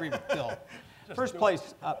sure I agree with Phil. First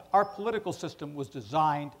place, our political system was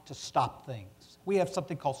designed to stop things. We have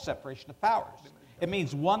something called separation of powers. It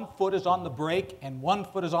means one foot is on the brake and one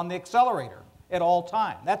foot is on the accelerator at all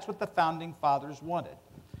time. That's what the Founding Fathers wanted.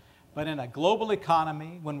 But in a global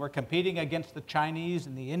economy, when we're competing against the Chinese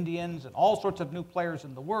and the Indians and all sorts of new players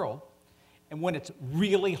in the world, and when it's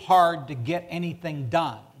really hard to get anything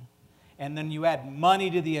done, and then you add money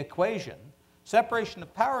to the equation, separation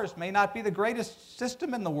of powers may not be the greatest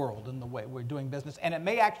system in the world in the way we're doing business, and it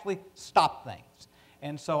may actually stop things.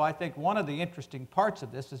 And so I think one of the interesting parts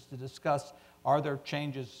of this is to discuss, are there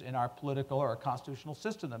changes in our political or our constitutional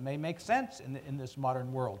system that may make sense in this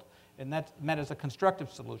modern world? And that's meant as a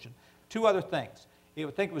constructive solution. Two other things. I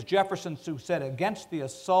think it was Jefferson who said, against the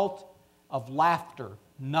assault of laughter,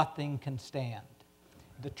 nothing can stand.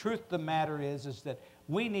 The truth of the matter is that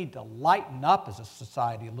we need to lighten up as a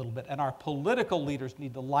society a little bit, and our political leaders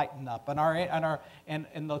need to lighten up,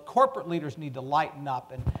 and the corporate leaders need to lighten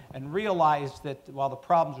up and realize that while the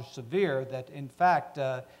problems are severe, that in fact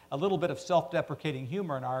a little bit of self-deprecating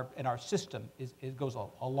humor in our system goes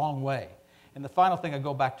a long way. And the final thing I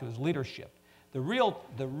go back to is leadership. The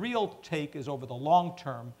real take is over the long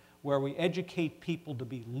term, where we educate people to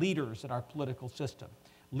be leaders in our political system.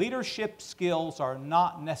 Leadership skills are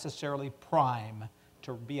not necessarily prime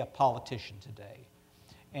to be a politician today.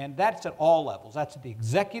 And that's at all levels. That's at the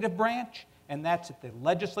executive branch, and that's at the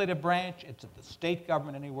legislative branch, it's at the state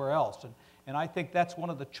government, anywhere else. And I think that's one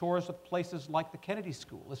of the chores of places like the Kennedy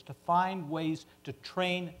School, is to find ways to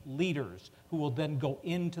train leaders who will then go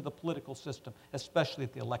into the political system, especially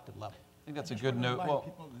at the elected level. I think that's a good note.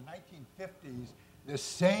 People in the 1950s, The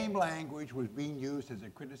same language was being used as a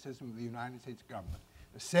criticism of the United States government.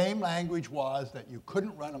 The same language was that you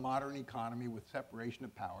couldn't run a modern economy with separation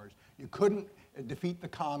of powers. You couldn't defeat the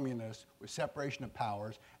communists with separation of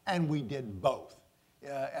powers, and we did both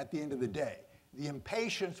at the end of the day. The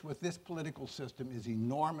impatience with this political system is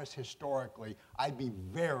enormous historically. I'd be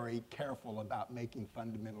very careful about making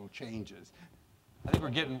fundamental changes. I think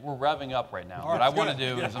we're revving up right now. What I want to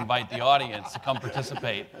do is invite the audience to come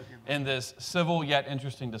participate in this civil yet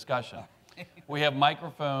interesting discussion. We have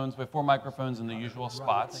microphones, we have 4 microphones in the usual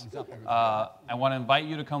spots. I want to invite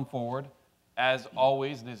you to come forward. As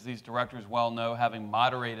always, as these directors well know, having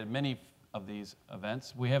moderated many of these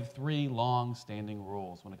events, we have 3 long-standing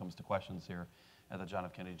rules when it comes to questions here at the John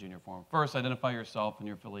F. Kennedy Jr. Forum. First, identify yourself and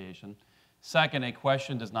your affiliation. Second, a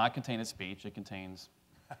question does not contain a speech, it contains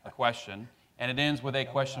a question. And it ends with a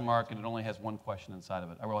question mark, and it only has 1 question inside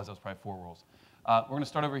of it. I realize that was probably 4 rules. We're going to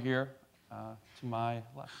start over here to my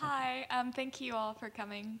left. Hi, thank you all for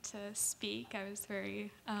coming to speak. I was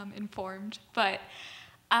very informed. But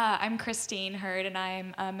I'm Christine Hurd, and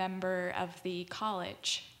I'm a member of the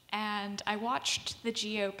college. And I watched the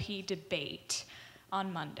GOP debate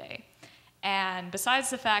on Monday. And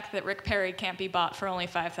besides the fact that Rick Perry can't be bought for only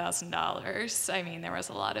 $5,000, I mean, there was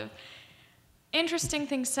a lot of interesting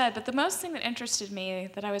things said, but the most thing that interested me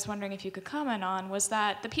that I was wondering if you could comment on was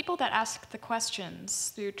that the people that asked the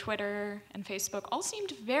questions through Twitter and Facebook all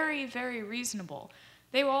seemed very, very reasonable.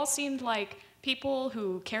 They all seemed like people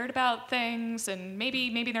who cared about things, and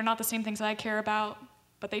maybe they're not the same things I care about,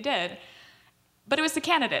 but they did. But it was the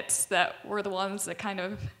candidates that were the ones that kind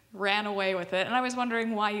of ran away with it, and I was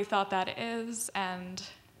wondering why you thought that is, and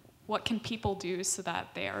what can people do so that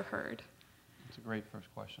they are heard? It's a great first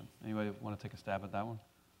question. Anybody want to take a stab at that one?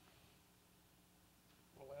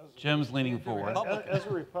 Well, Jim's leaning forward. As a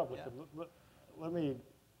Republican, let me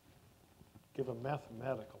give a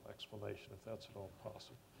mathematical explanation, if that's at all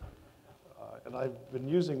possible. And I've been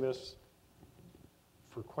using this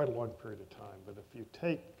for quite a long period of time, but if you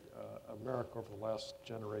take America over the last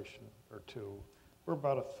generation or two, we're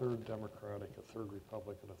about a third Democratic, a third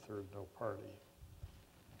Republican, a third no party.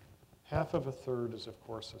 Half of a third is, of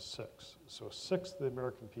course, a sixth. So a sixth of the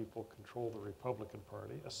American people control the Republican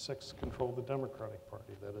Party, a sixth control the Democratic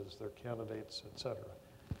Party, that is, their candidates, et cetera.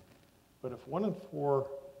 But if 1 in 4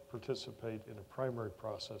 participate in a primary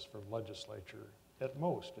process for legislature, at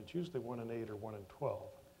most, it's usually 1 in 8 or 1 in 12.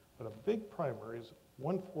 But a big primary is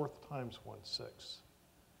 1/4 times 1/6.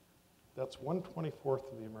 That's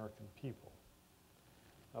 1/24 of the American people.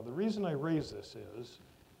 Now, the reason I raise this is,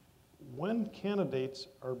 when candidates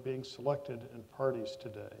are being selected in parties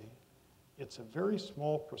today, it's a very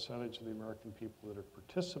small percentage of the American people that are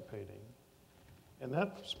participating, and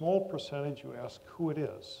that small percentage, you ask who it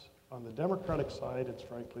is. On the Democratic side, it's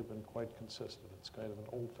frankly been quite consistent. It's kind of an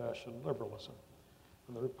old-fashioned liberalism.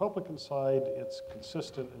 On the Republican side, it's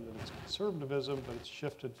consistent in that it's conservatism, but it's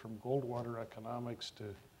shifted from Goldwater economics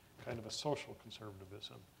to kind of a social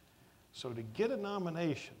conservatism. So to get a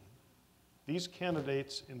nomination, these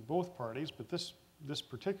candidates in both parties, but this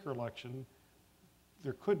particular election,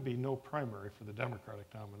 there could be no primary for the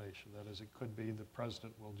Democratic nomination. That is, it could be the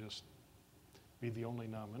president will just be the only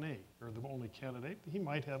nominee or the only candidate. He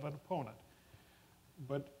might have an opponent.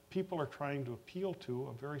 But people are trying to appeal to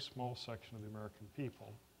a very small section of the American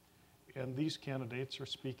people. And these candidates are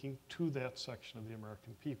speaking to that section of the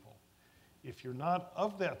American people. If you're not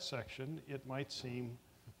of that section, it might seem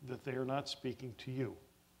that they are not speaking to you.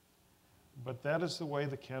 But that is the way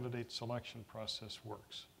the candidate selection process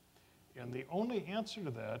works. And the only answer to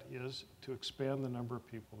that is to expand the number of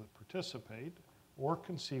people that participate, or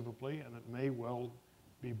conceivably, and it may well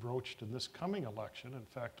be broached in this coming election. In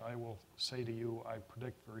fact, I will say to you, I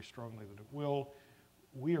predict very strongly that it will.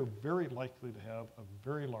 We are very likely to have a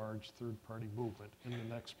very large third-party movement in the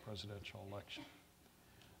next presidential election.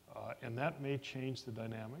 And that may change the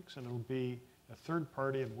dynamics, and it'll be a third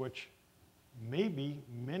party in which maybe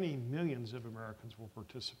many millions of Americans will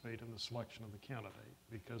participate in the selection of the candidate,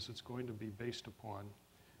 because it's going to be based upon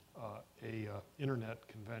a internet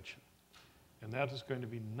convention. And that is going to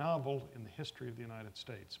be novel in the history of the United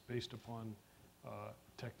States, based upon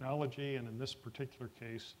technology, and in this particular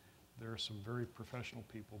case, there are some very professional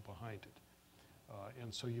people behind it.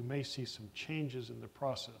 And so you may see some changes in the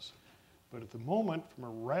process. But at the moment, from a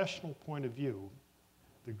rational point of view,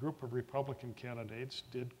 the group of Republican candidates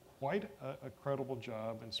did quite a credible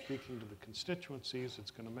job in speaking to the constituencies.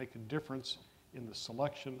 It's going to make a difference in the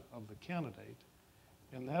selection of the candidate.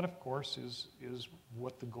 And that, of course, is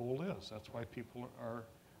what the goal is. That's why people are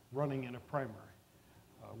running in a primary.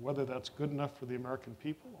 Whether that's good enough for the American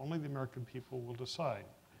people, only the American people will decide.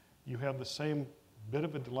 You have the same bit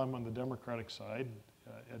of a dilemma on the Democratic side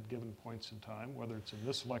at given points in time. Whether it's in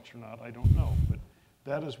this election or not, I don't know, but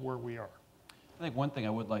that is where we are. I think one thing I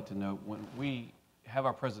would like to note, when we have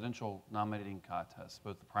our presidential nominating contests,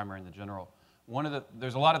 both the primary and the general,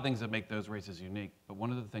 there's a lot of things that make those races unique, but one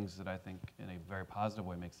of the things that I think in a very positive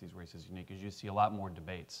way makes these races unique is you see a lot more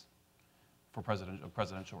debates for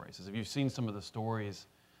presidential races. If you've seen some of the stories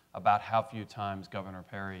about how few times Governor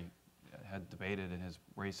Perry had debated in his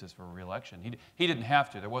races for re-election, he didn't have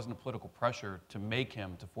to. There wasn't a political pressure to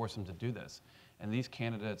force him to do this. And these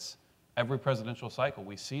candidates, every presidential cycle,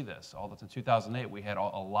 we see this. In 2008, we had a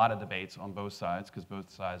lot of debates on both sides because both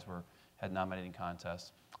sides had nominating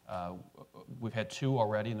contests. We've had 2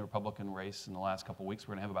 already in the Republican race in the last couple of weeks.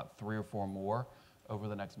 We're going to have about 3 or 4 more over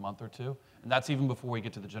the next month or 2. And that's even before we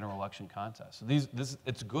get to the general election contest. So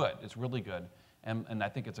it's good. It's really good. And I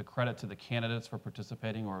think it's a credit to the candidates for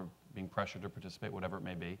participating or being pressured to participate, whatever it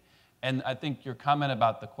may be. And I think your comment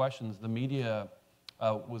about the questions, the media,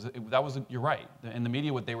 you're right. In the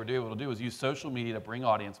media, what they were able to do is use social media to bring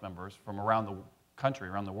audience members from around the country,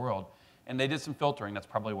 around the world. And they did some filtering. That's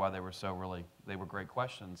probably why they were great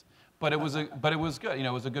questions. But it was good.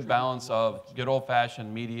 It was a good balance of good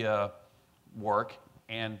old-fashioned media work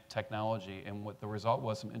and technology. And what the result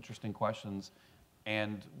was, some interesting questions.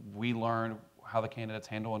 And we learned how the candidates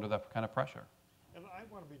handle under that kind of pressure. And I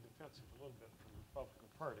want to be defensive a little bit for the Republican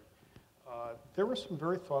Party. There were some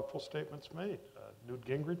very thoughtful statements made. Newt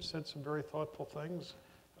Gingrich said some very thoughtful things.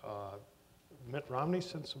 Mitt Romney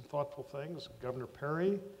said some thoughtful things. Governor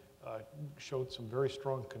Perry showed some very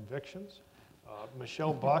strong convictions.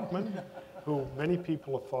 Michelle Bachmann, who many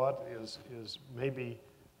people have thought is maybe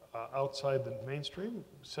outside the mainstream,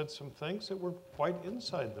 said some things that were quite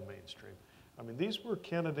inside the mainstream. I mean, these were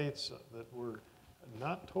candidates that were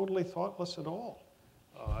not totally thoughtless at all.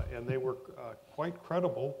 And they were quite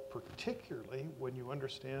credible, particularly when you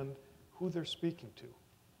understand who they're speaking to.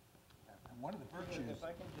 And one of the virtues... If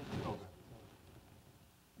I can just...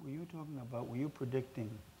 Were you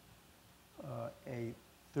predicting a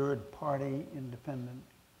third-party independent,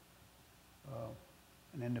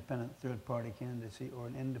 an independent third-party candidacy or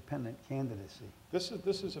an independent candidacy? This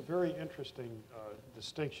is a very interesting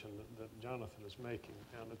distinction that Jonathan is making,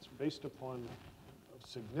 and it's based upon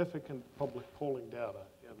significant public polling data.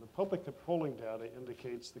 And the public polling data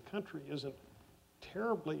indicates the country isn't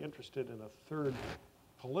terribly interested in a third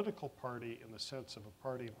political party in the sense of a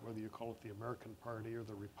party, whether you call it the American Party or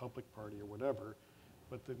the Republic Party or whatever,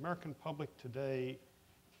 but the American public today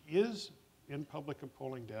is, in public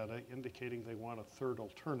polling data, indicating they want a third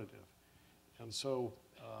alternative. And so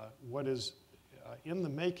what is in the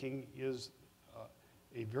making is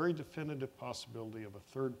a very definitive possibility of a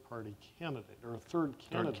third-party candidate, or a third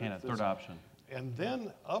candidate. Third option. And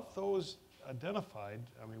then of those identified,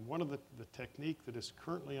 I mean, one of the technique that is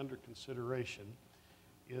currently under consideration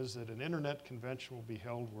is that an internet convention will be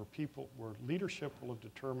held where leadership will have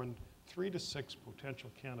determined 3 to 6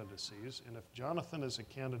 potential candidacies, and if Jonathan is a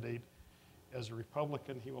candidate as a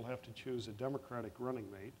Republican, he will have to choose a Democratic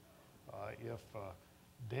running mate. If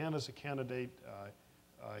Dan is a candidate,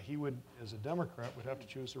 he would, as a Democrat, would have to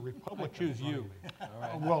choose a Republican. I choose you. All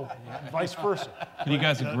right. Well, vice versa. Can you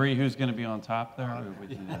guys agree who's going to be on top there?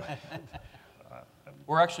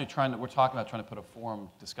 We're talking about trying to put a forum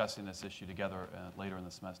discussing this issue together later in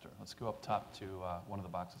the semester. Let's go up top to one of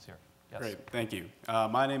the boxes here. Yes. Great, thank you.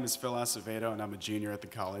 My name is Phil Acevedo, and I'm a junior at the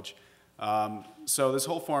college. So this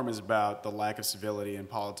whole forum is about the lack of civility in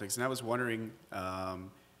politics, and I was wondering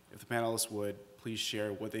if the panelists would please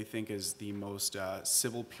share what they think is the most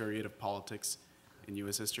civil period of politics in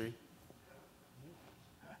U.S. history.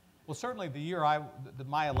 Well, certainly the year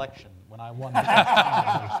my election, when I won the election,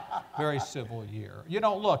 was a very civil year. You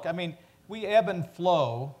know, look, I mean, we ebb and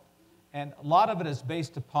flow, and a lot of it is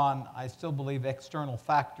based upon, I still believe, external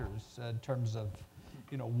factors in terms of,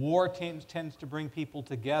 you know, war tends to bring people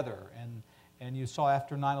together, and you saw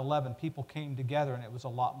after 9/11, people came together, and it was a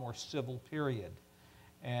lot more civil period.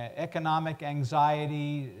 Economic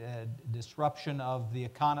anxiety, disruption of the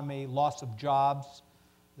economy, loss of jobs,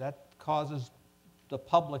 that causes the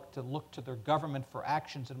public to look to their government for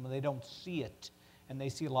actions, and when they don't see it and they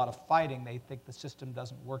see a lot of fighting, they think the system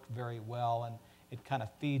doesn't work very well, and it kind of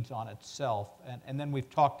feeds on itself. And then we've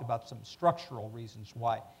talked about some structural reasons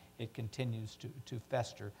why it continues to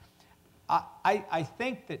fester. I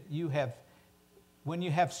think that when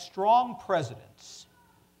you have strong presidents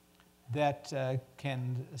that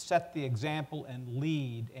can set the example and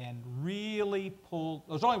lead and really pull,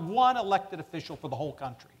 there's only one elected official for the whole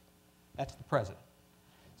country. That's the president.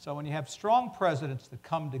 So when you have strong presidents that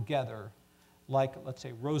come together, like, let's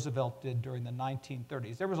say, Roosevelt did during the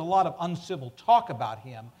 1930s. There was a lot of uncivil talk about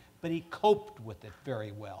him, but he coped with it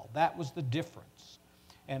very well. That was the difference.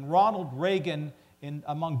 And Ronald Reagan,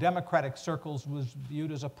 among Democratic circles, was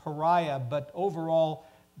viewed as a pariah, but overall,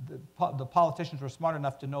 the politicians were smart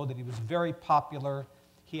enough to know that he was very popular,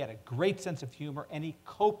 he had a great sense of humor, and he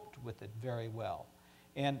coped with it very well.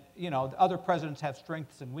 And, you know, the other presidents have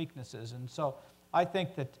strengths and weaknesses, and so I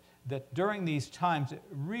think that during these times, it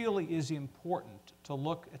really is important to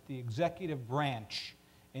look at the executive branch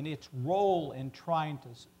and its role in trying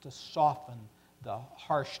to soften the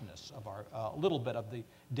harshness of a little bit of the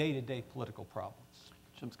day-to-day political problems.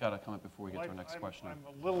 Jim's got to comment before we get to our next question. I'm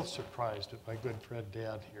a little surprised at my good friend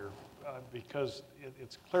Dad here, because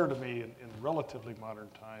it's clear to me in relatively modern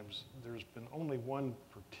times there's been only one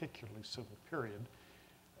particularly civil period.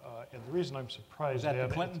 And the reason I'm surprised, Is that Dad,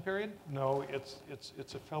 the Clinton period? No, it's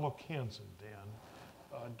a fellow Kansan,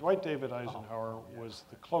 Dan. Dwight David Eisenhower was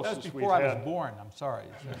the closest That was we've before I had. was born, I'm sorry.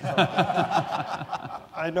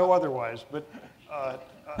 I know otherwise, but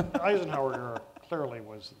Eisenhower era clearly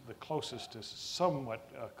was the closest to somewhat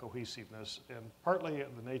cohesiveness, and partly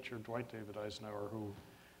the nature of Dwight David Eisenhower, who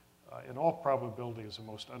in all probability is the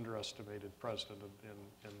most underestimated president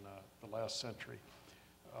in the last century.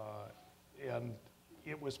 And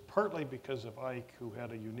it was partly because of Ike, who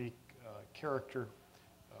had a unique character.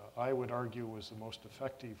 I would argue was the most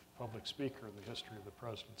effective public speaker in the history of the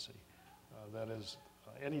presidency. That is,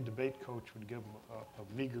 any debate coach would give him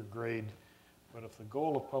a meager grade, but if the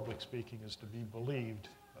goal of public speaking is to be believed,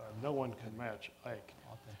 no one can match Ike.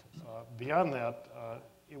 Beyond that,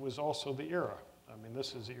 it was also the era. I mean,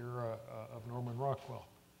 this is the era of Norman Rockwell,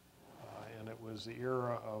 and it was the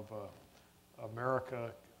era of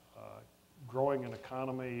America growing an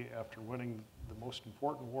economy after winning the most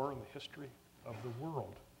important war in the history of the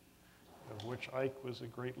world, of which Ike was a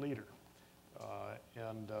great leader.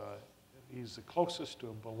 He's the closest to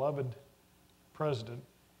a beloved president,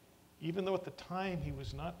 even though at the time he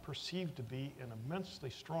was not perceived to be an immensely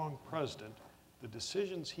strong president. The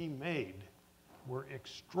decisions he made were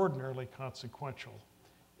extraordinarily consequential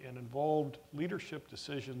and involved leadership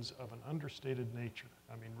decisions of an understated nature.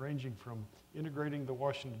 I mean, ranging from integrating the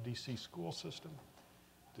Washington, D.C. school system,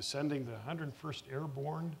 to sending the 101st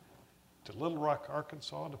Airborne to Little Rock,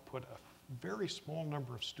 Arkansas, to put a very small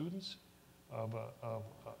number of students, of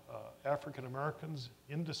African Americans,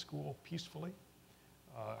 into school peacefully,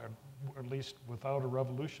 or at least without a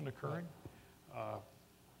revolution occurring.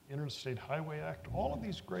 Interstate Highway Act, all of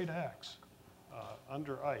these great acts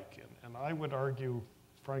under Ike, and I would argue,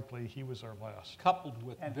 frankly, he was our last. Coupled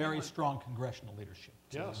with very strong congressional leadership.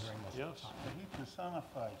 Yes, yes. But he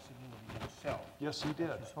personified civility himself. Yes, he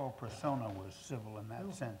did. His whole persona was civil in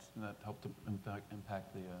that sense. And that helped to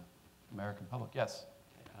impact the American public. Yes?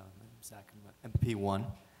 Zach, I'm MP1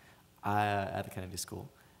 at the Kennedy School.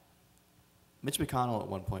 Mitch McConnell at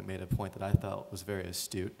one point made a point that I felt was very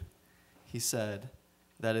astute. He said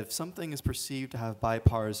that if something is perceived to have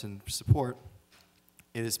bipartisan support,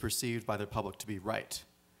 it is perceived by the public to be right.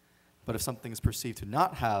 But if something is perceived to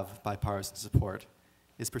not have bipartisan support,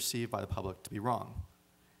 it is perceived by the public to be wrong.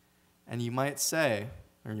 And you might say,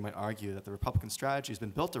 or you might argue, that the Republican strategy has been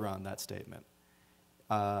built around that statement.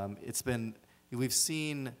 We've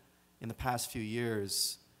seen in the past few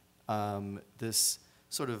years this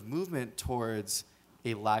sort of movement towards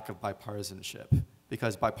a lack of bipartisanship,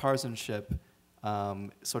 because bipartisanship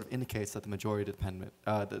sort of indicates that the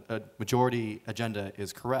majority agenda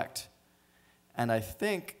is correct. And I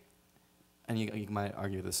think, and you might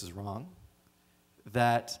argue this is wrong,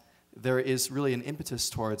 that there is really an impetus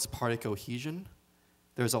towards party cohesion.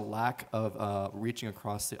 There's a lack of reaching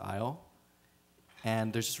across the aisle.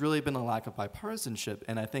 And there's just really been a lack of bipartisanship.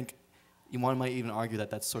 And I think one might even argue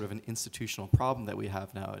that that's sort of an institutional problem that we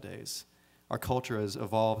have nowadays. Our culture has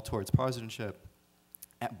evolved towards partisanship,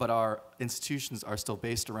 but our institutions are still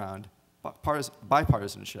based around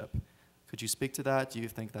bipartisanship. Could you speak to that? Do you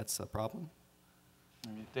think that's a problem?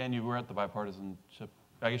 I mean, Dan, you were at the bipartisanship.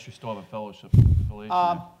 I guess you still have a fellowship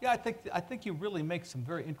affiliation. Yeah, I think you really make some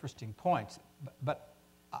very interesting points. But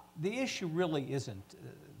the issue really isn't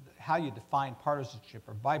how you define partisanship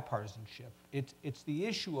or bipartisanship. It's the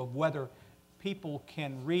issue of whether people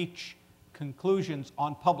can reach conclusions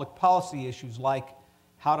on public policy issues like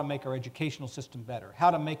how to make our educational system better,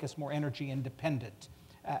 how to make us more energy independent,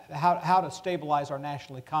 how to stabilize our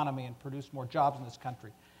national economy and produce more jobs in this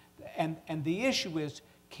country. And the issue is,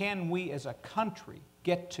 can we as a country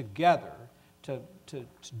get together to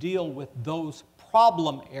deal with those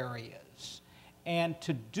problem areas? And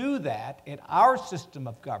to do that, in our system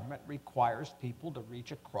of government, requires people to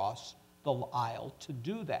reach across the aisle to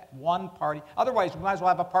do that. One party. Otherwise, we might as well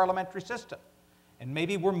have a parliamentary system. And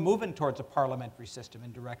maybe we're moving towards a parliamentary system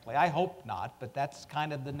indirectly. I hope not, but that's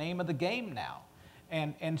kind of the name of the game now.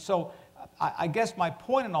 And so I guess my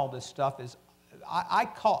point in all this stuff is I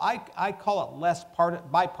call it less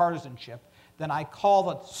bipartisanship than I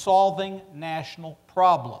call it solving national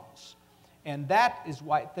problems. And that is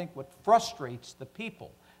why I think what frustrates the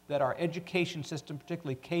people, that our education system,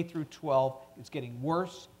 particularly K through 12, is getting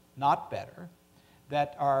worse, not better.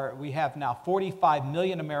 That we have now 45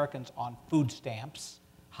 million Americans on food stamps,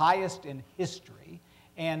 highest in history,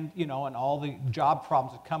 and and all the job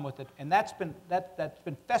problems that come with it. And that's been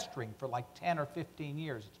festering for like 10 or 15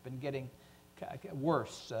 years. It's been getting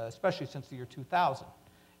worse, especially since the year 2000.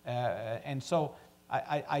 And so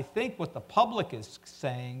I think what the public is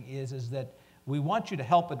saying is that we want you to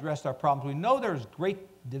help address our problems. We know there's great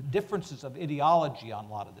differences of ideology on a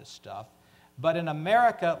lot of this stuff, but in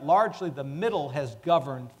America, largely the middle has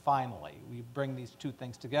governed finally. We bring these two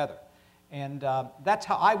things together. And that's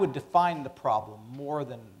how I would define the problem more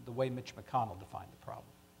than the way Mitch McConnell defined the problem.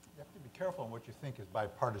 You have to be careful on what you think is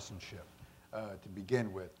bipartisanship to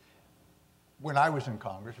begin with. When I was in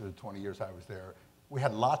Congress, for the 20 years I was there, we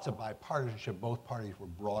had lots of bipartisanship. Both parties were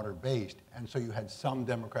broader based. And so you had some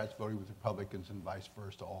Democrats voting with Republicans and vice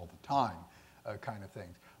versa all the time, kind of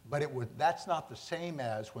things. But that's not the same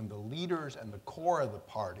as when the leaders and the core of the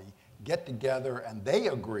party get together and they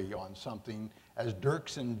agree on something, as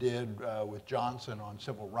Dirksen did with Johnson on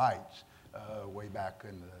civil rights way back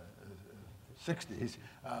in the 60s,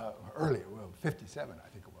 earlier, well, 57, I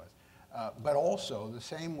think it was. But also the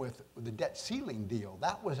same with the debt ceiling deal.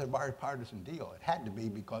 That was a bipartisan deal. It had to be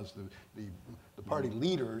because the party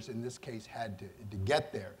leaders, in this case, had to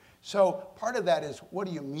get there. So part of that is, what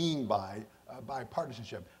do you mean by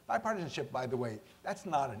bipartisanship? Bipartisanship, by the way, that's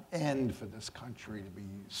not an end for this country to be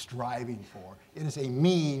striving for. It is a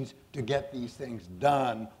means to get these things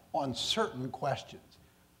done on certain questions.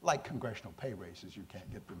 Like congressional pay raises, you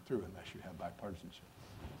can't get them through unless you have bipartisanship.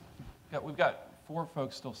 Yeah, we've got 4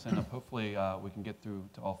 folks still signed up. Hopefully we can get through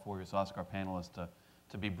to all 4 of you. So ask our panelists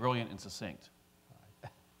to be brilliant and succinct.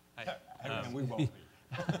 Hi. And we won't.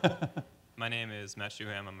 My name is Matt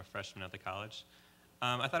Shuham. I'm a freshman at the college.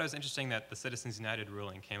 I thought it was interesting that the Citizens United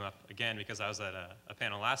ruling came up again, because I was at a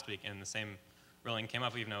panel last week and the same ruling came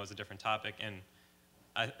up, even though it was a different topic. And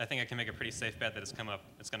I think I can make a pretty safe bet that it's going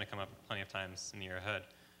to come up plenty of times in the year ahead.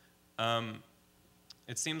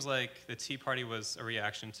 It seems like the Tea Party was a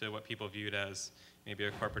reaction to what people viewed as maybe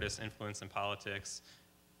a corporatist influence in politics.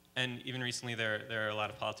 And even recently, there are a lot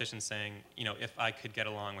of politicians saying, if I could get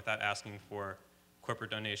along without asking for corporate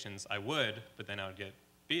donations, I would, but then I would get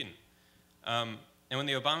beaten. And when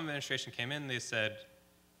the Obama administration came in, they said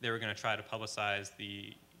they were going to try to publicize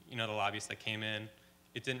the lobbyists that came in.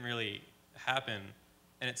 It didn't really happen.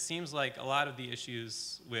 And it seems like a lot of the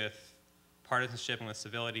issues with partisanship and with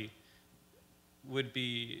civility would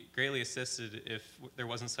be greatly assisted if there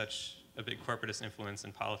wasn't such a big corporatist influence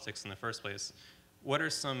in politics in the first place. What are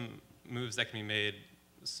some moves that can be made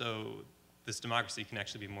so this democracy can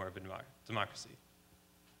actually be more of a democracy?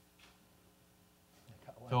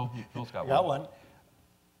 Phil's got one.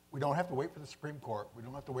 We don't have to wait for the Supreme Court. We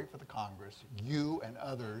don't have to wait for the Congress. You and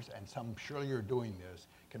others, and some surely you're doing this,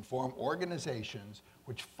 can form organizations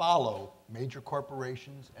which follow major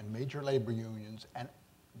corporations and major labor unions and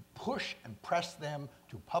push and press them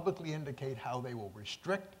to publicly indicate how they will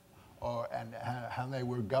restrict and how they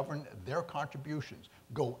will govern their contributions.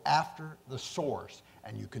 Go after the source.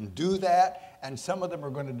 And you can do that, and some of them are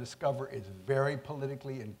going to discover it's very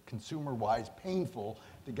politically and consumer-wise painful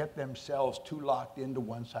to get themselves too locked into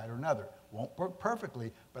one side or another. Won't work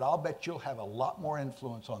perfectly, but I'll bet you'll have a lot more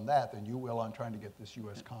influence on that than you will on trying to get this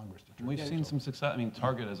U.S. Congress to do it. We've seen some success. I mean,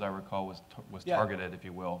 Target, as I recall, was targeted, if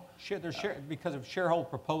you will. Because of shareholder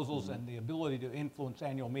proposals and the ability to influence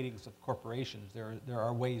annual meetings of corporations, there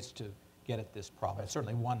are ways to get at this problem. It's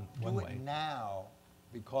certainly one way. Do it now,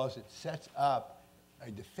 because it sets up a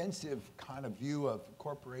defensive kind of view of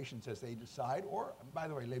corporations as they decide, or, by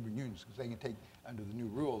the way, labor unions, because they can take, under the new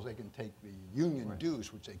rules, they can take the union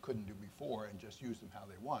dues, which they couldn't do before, and just use them how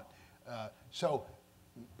they want. So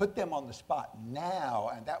put them on the spot now,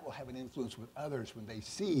 and that will have an influence with others when they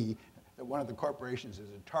see that one of the corporations is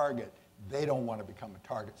a target. They don't want to become a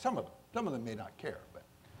target. Some of them may not care, but.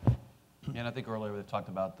 Yeah, and I think earlier they talked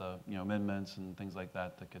about the amendments and things like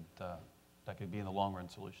that that could be in the long run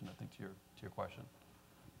solution, I think, to your question.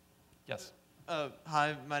 Yes.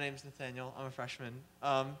 Hi, my name's Nathaniel. I'm a freshman.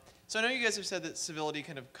 So I know you guys have said that civility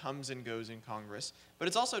kind of comes and goes in Congress, but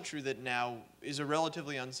it's also true that now is a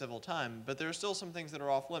relatively uncivil time, but there are still some things that are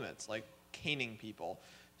off limits, like caning people.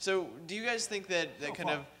 So do you guys think that kind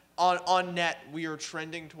of on net we are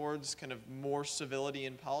trending towards kind of more civility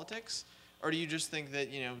in politics? Or do you just think that,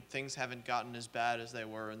 things haven't gotten as bad as they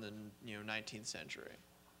were in the, 19th century?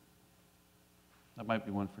 That might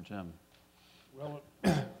be one for Jim. Well,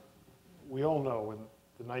 we all know in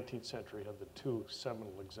the 19th century had the two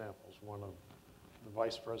seminal examples, one of the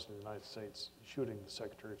Vice President of the United States shooting the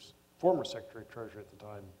former Secretary of Treasury at the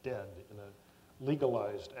time dead in a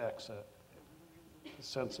legalized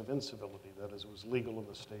sense of incivility. That is, it was legal in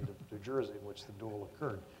the state of New Jersey in which the duel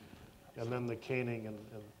occurred. And then the caning and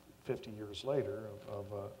 50 years later of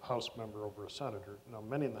a House member over a senator. Now,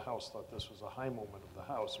 many in the House thought this was a high moment of the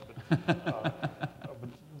House, but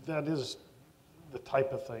that is the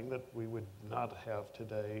type of thing that we would not have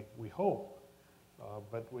today, we hope.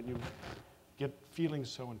 But when you get feelings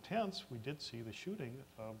so intense, we did see the shooting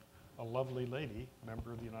of a lovely lady,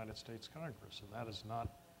 member of the United States Congress, and that is not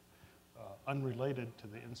unrelated to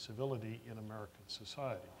the incivility in American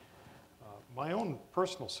society. My own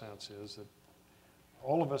personal sense is that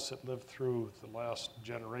all of us that lived through the last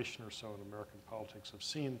generation or so in American politics have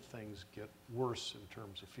seen things get worse in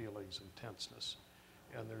terms of feelings and tenseness.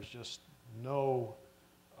 And there's just no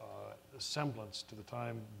semblance to the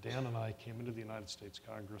time Dan and I came into the United States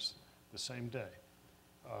Congress the same day.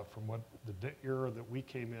 From what the era that we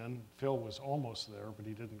came in, Phil was almost there, but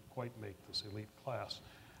he didn't quite make this elite class.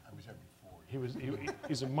 I was there before.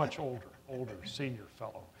 He's a much older senior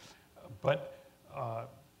fellow. But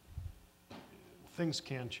things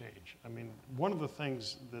can change. I mean, one of the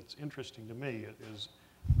things that's interesting to me is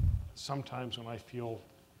sometimes when I feel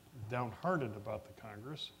downhearted about the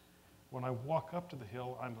Congress, when I walk up to the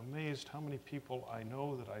Hill, I'm amazed how many people I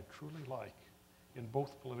know that I truly like in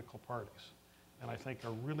both political parties, and I think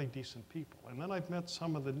are really decent people. And then I've met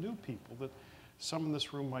some of the new people that some in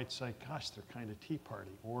this room might say, gosh, they're kind of Tea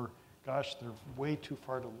Party, or gosh, they're way too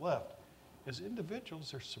far to the left. As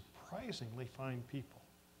individuals, they're surprisingly fine people.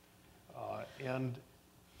 And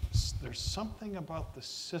there's something about the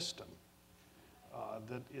system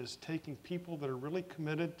that is taking people that are really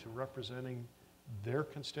committed to representing their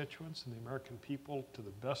constituents and the American people to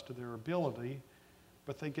the best of their ability,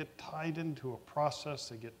 but they get tied into a process,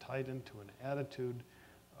 they get tied into an attitude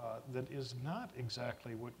that is not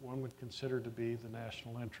exactly what one would consider to be the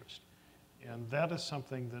national interest. And that is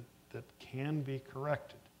something that can be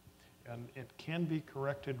corrected. And it can be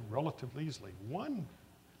corrected relatively easily. One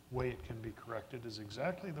way it can be corrected is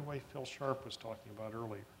exactly the way Phil Sharp was talking about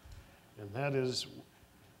earlier. And that is,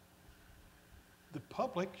 the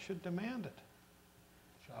public should demand it.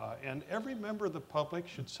 And every member of the public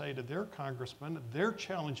should say to their congressman, their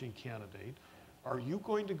challenging candidate, are you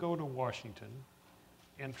going to go to Washington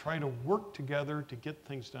and try to work together to get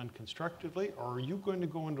things done constructively, or are you going to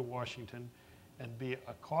go into Washington and be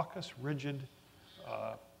a caucus rigid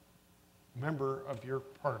member of your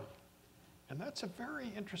party? And that's a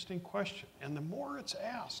very interesting question. And the more it's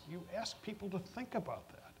asked, you ask people to think about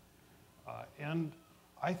that. And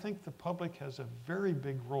I think the public has a very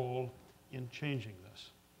big role in changing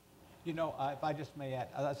this. You know, if I just may add,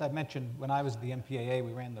 as I mentioned, when I was at the MPAA,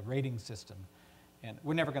 we ran the rating system. And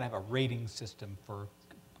we're never going to have a rating system for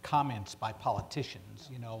comments by politicians,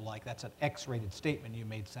 you know, like that's an X-rated statement you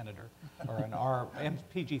made, Senator, or an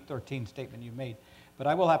PG-13 statement you made. But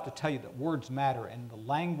I will have to tell you that words matter, and the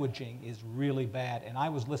languaging is really bad. And I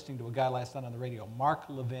was listening to a guy last night on the radio, Mark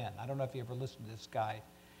Levin. I don't know if you ever listened to this guy.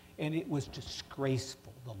 And it was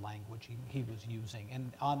disgraceful, the language he was using.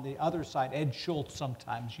 And on the other side, Ed Schultz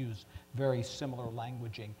sometimes used very similar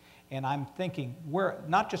languaging. And I'm thinking,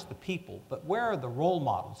 not just the people, but where are the role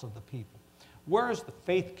models of the people? Where is the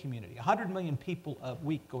faith community? 100 million people a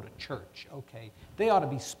week go to church, okay? They ought to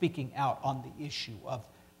be speaking out on the issue of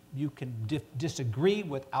you can disagree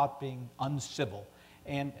without being uncivil.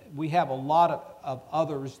 And we have a lot of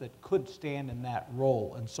others that could stand in that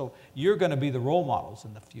role. And so you're going to be the role models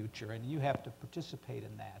in the future, and you have to participate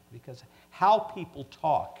in that, because how people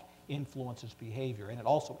talk influences behavior, and it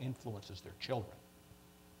also influences their children.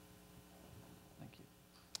 Thank you.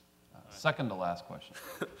 Second to last question.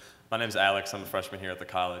 My name's Alex. I'm a freshman here at the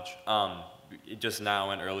college. Just now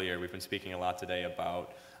and earlier, we've been speaking a lot today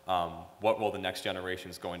about what role the next generation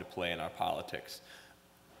is going to play in our politics.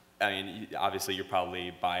 I mean, obviously, you're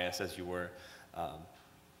probably biased as you were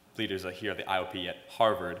leaders here at the IOP at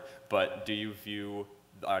Harvard, but do you view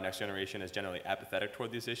our next generation as generally apathetic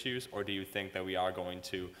toward these issues, or do you think that we are going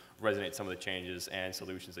to resonate some of the changes and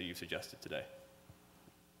solutions that you've suggested today?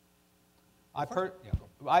 I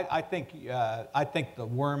think the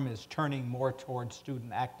worm is turning more towards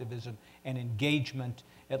student activism and engagement,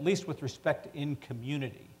 at least with respect to in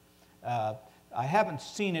community. I haven't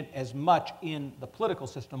seen it as much in the political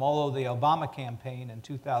system, although the Obama campaign in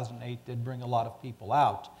 2008 did bring a lot of people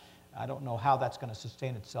out. I don't know how that's going to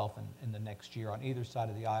sustain itself in the next year on either side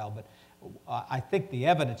of the aisle, but I think the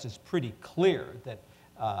evidence is pretty clear that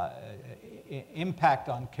impact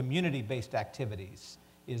on community-based activities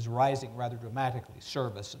is rising rather dramatically,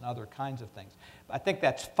 service and other kinds of things. I think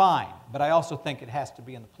that's fine, but I also think it has to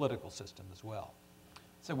be in the political system as well.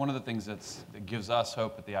 So one of the things that gives us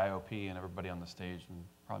hope at the IOP and everybody on the stage, and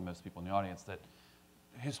probably most people in the audience, that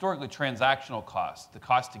historically transactional costs, the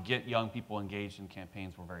cost to get young people engaged in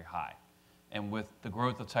campaigns, were very high. And with the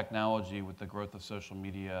growth of technology, with the growth of social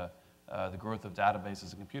media, the growth of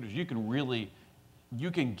databases and computers,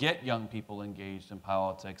 you can get young people engaged in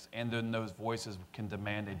politics, and then those voices can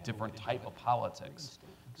demand a different type of politics.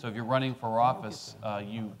 So if you're running for office,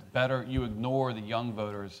 you ignore the young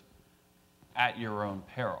voters at your own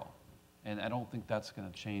peril. And I don't think that's going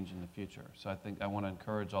to change in the future. So I think I want to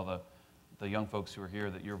encourage all the young folks who are here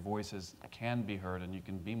that your voices can be heard and you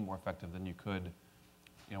can be more effective than you could,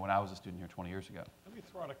 when I was a student here 20 years ago. Let me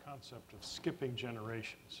throw out a concept of skipping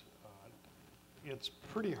generations. It's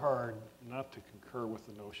pretty hard not to concur with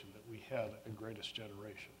the notion that we had a greatest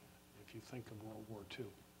generation, if you think of World War II.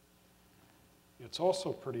 It's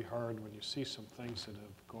also pretty hard when you see some things that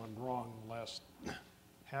have gone wrong in the last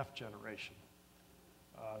half generation.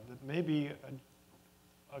 That maybe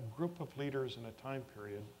a group of leaders in a time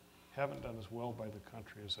period haven't done as well by the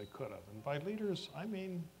country as they could have. And by leaders, I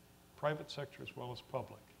mean private sector as well as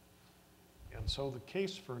public. And so the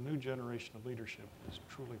case for a new generation of leadership is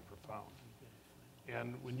truly profound.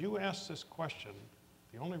 And when you ask this question,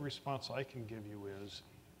 the only response I can give you is,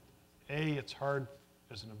 A, it's hard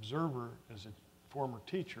as an observer, as a former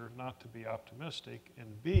teacher, not to be optimistic, and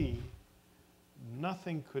B,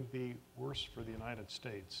 nothing could be worse for the United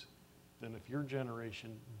States than if your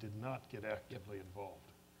generation did not get actively involved.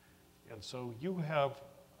 And so you have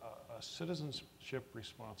a citizenship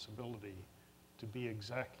responsibility to be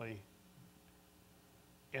exactly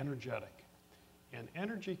energetic. And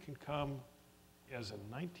energy can come as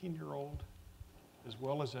a 19-year-old as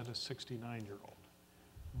well as as a 69-year-old.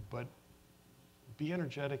 But be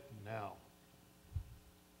energetic now.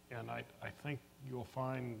 And I think you'll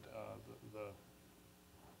find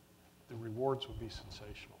the rewards will be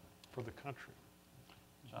sensational for the country.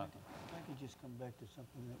 Jonathan. If I could just come back to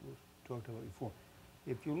something that was talked about before.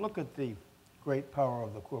 If you look at the great power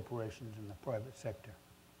of the corporations in the private sector,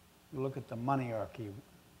 you look at the moneyarchy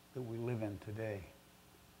that we live in today,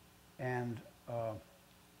 and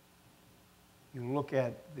you look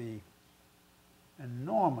at the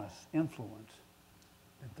enormous influence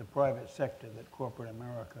that the private sector, that corporate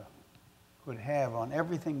America could have on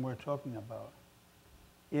everything we're talking about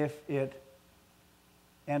if it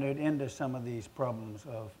entered into some of these problems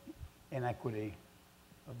of inequity,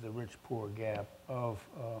 of the rich-poor gap, of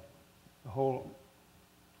the whole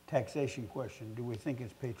taxation question. Do we think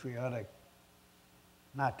it's patriotic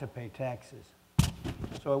not to pay taxes?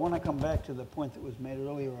 So I want to come back to the point that was made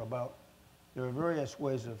earlier about there are various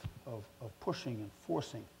ways of pushing and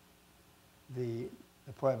forcing the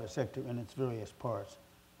private sector in its various parts.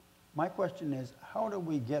 My question is, how do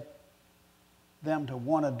we get them to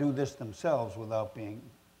want to do this themselves without being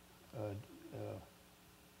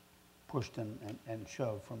pushed and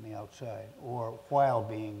shoved from the outside, or while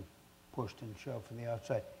being pushed and shoved from the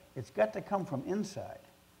outside? It's got to come from inside.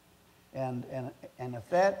 And if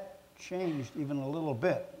that changed even a little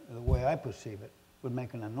bit, the way I perceive it, would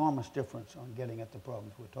make an enormous difference on getting at the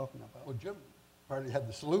problems we're talking about. Well, Jim partly had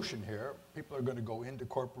the solution here. People are going to go into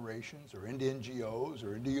corporations or into NGOs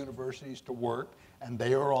or into universities to work, and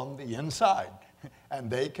they are on the inside.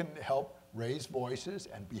 And they can help raise voices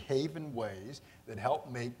and behave in ways that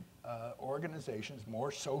help make organizations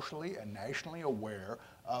more socially and nationally aware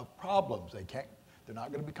of problems. They're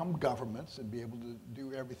not going to become governments and be able to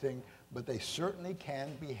do everything, but they certainly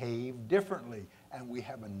can behave differently. And we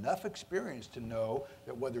have enough experience to know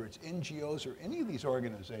that whether it's NGOs or any of these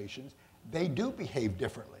organizations, they do behave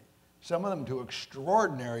differently. Some of them do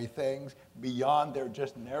extraordinary things beyond their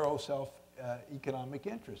just narrow self-economic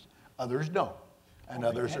interests. Others don't. And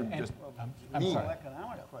others are just mean.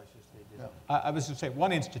 Economic crisis they did. I was going to say,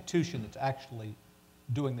 one institution that's actually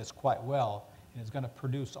doing this quite well and is going to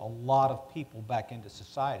produce a lot of people back into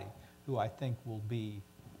society who I think will be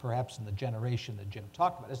perhaps in the generation that Jim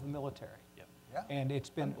talked about, is the military. Yep. Yeah. And it's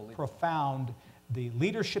been profound. The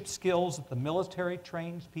leadership skills that the military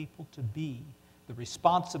trains people to be, the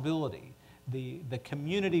responsibility, the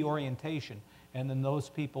community orientation, and then those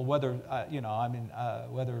people, whether,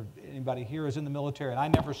 whether anybody here is in the military, and I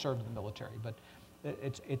never served in the military, but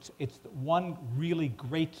It's one really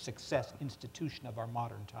great success institution of our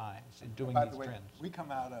modern times in doing By these the way, trends. I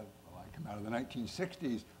come out of the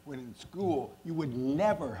 1960s when in school you would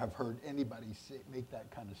never have heard anybody make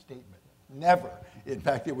that kind of statement. Never. In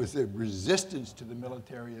fact, it was a resistance to the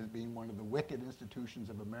military as being one of the wicked institutions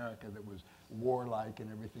of America that was warlike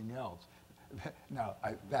and everything else. Now,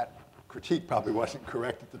 that critique probably wasn't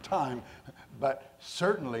correct at the time, but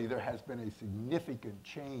certainly there has been a significant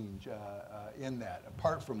change in that,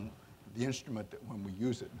 apart from the instrument that when we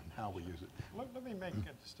use it and how we use it. Let me make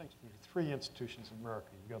a distinction between three institutions in America.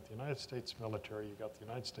 You've got the United States military, you've got the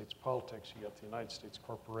United States politics, you've got the United States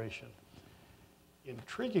corporation.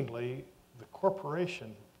 Intriguingly, the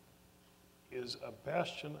corporation is a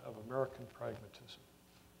bastion of American pragmatism.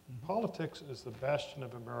 Politics is the bastion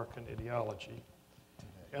of American ideology,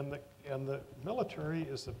 and the military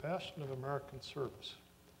is the bastion of American service.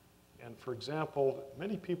 And for example,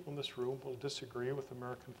 many people in this room will disagree with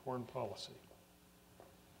American foreign policy.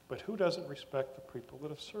 But who doesn't respect the people that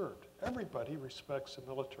have served? Everybody respects the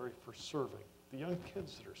military for serving, the young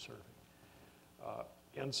kids that are serving.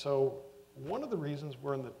 And so one of the reasons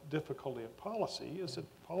we're in the difficulty of policy is that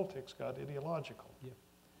politics got ideological. Yeah.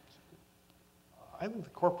 I think the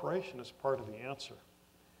corporation is part of the answer.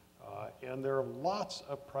 And there are lots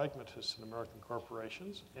of pragmatists in American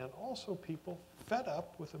corporations and also people fed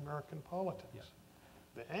up with American politics. Yeah.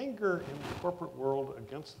 The anger in the corporate world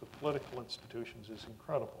against the political institutions is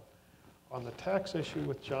incredible. On the tax issue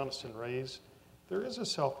with Jonathan raised, there is a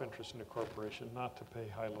self-interest in a corporation not to pay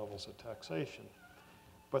high levels of taxation.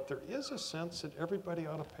 But there is a sense that everybody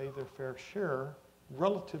ought to pay their fair share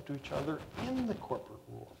relative to each other in the corporate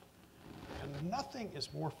world. And nothing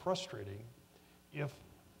is more frustrating if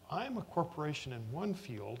I'm a corporation in one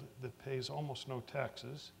field that pays almost no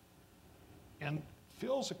taxes and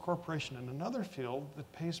Phil's a corporation in another field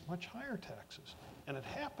that pays much higher taxes. And it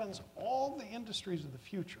happens all the industries of the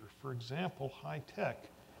future, for example, high tech,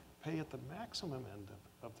 pay at the maximum end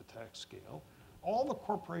of the tax scale. All the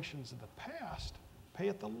corporations of the past pay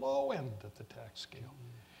at the low end of the tax scale.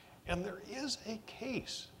 And there is a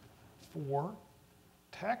case for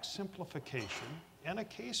tax simplification and a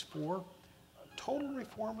case for total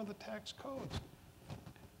reform of the tax codes.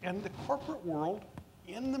 And the corporate world,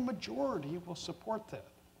 in the majority, will support that.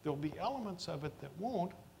 There'll be elements of it that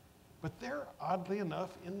won't, but they're, oddly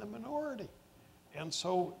enough, in the minority. And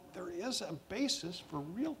so there is a basis for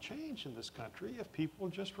real change in this country if people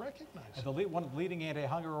just recognize it. And one of the leading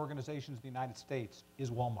anti-hunger organizations in the United States is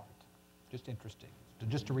Walmart. Just interesting,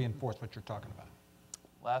 just to reinforce what you're talking about.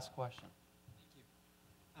 Last question.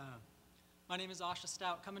 Thank you. My name is Asha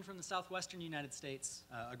Stout, coming from the southwestern United States,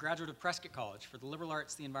 a graduate of Prescott College for the liberal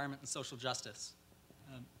arts, the environment, and social justice.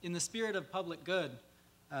 In the spirit of public good,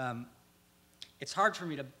 it's hard for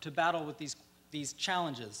me to battle with these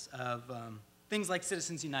challenges of things like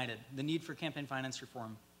Citizens United, the need for campaign finance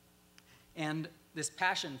reform, and this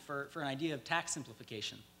passion for an idea of tax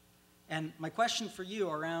simplification. And my question for you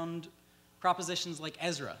around propositions like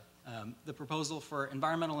Ezra, the proposal for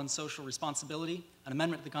environmental and social responsibility, an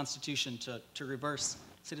amendment to the Constitution to reverse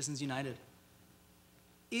Citizens United.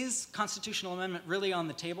 Is constitutional amendment really on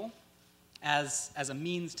the table as a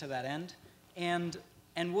means to that end? And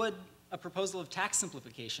would a proposal of tax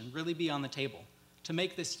simplification really be on the table to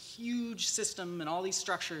make this huge system and all these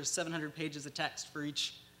structures, 700 pages of text for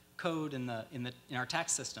each code in our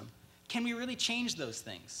tax system? Can we really change those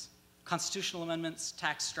things? Constitutional amendments,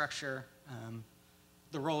 tax structure,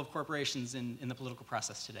 the role of corporations in the political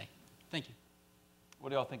process today. Thank you. What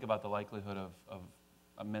do y'all think about the likelihood of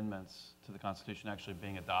amendments to the Constitution actually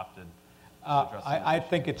being adopted? I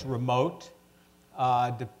think it's remote.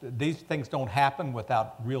 These things don't happen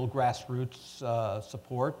without real grassroots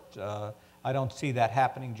support. I don't see that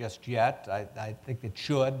happening just yet. I think it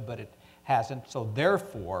should, but it hasn't. So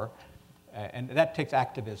therefore, and that takes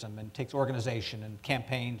activism and takes organization and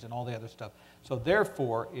campaigns and all the other stuff. So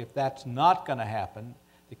therefore, if that's not going to happen,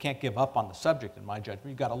 you can't give up on the subject, in my judgment.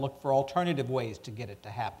 You've got to look for alternative ways to get it to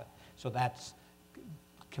happen. So that's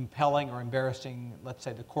compelling or embarrassing, let's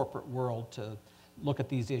say, the corporate world to look at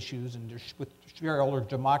these issues. And with shareholder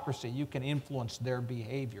democracy, you can influence their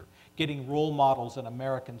behavior. Getting role models in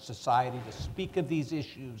American society to speak of these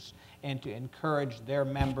issues and to encourage their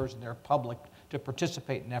members and their public to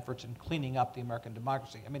participate in efforts in cleaning up the American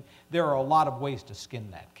democracy. I mean, there are a lot of ways to skin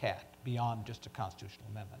that cat beyond just a constitutional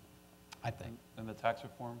amendment, I think. And the tax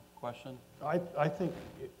reform question? I think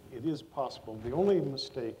it is possible. The only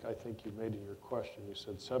mistake I think you made in your question, you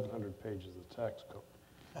said 700 pages of tax code.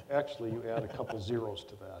 Actually, you add a couple zeros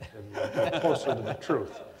to that, and you're closer to the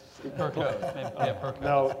truth. Per code. Yeah, per code.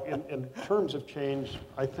 Now, in terms of change,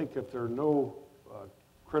 I think if there are no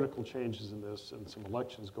critical changes in this and some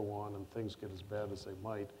elections go on and things get as bad as they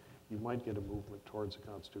might, you might get a movement towards a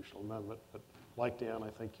constitutional amendment. But like Dan, I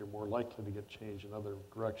think you're more likely to get change in other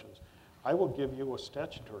directions. I will give you a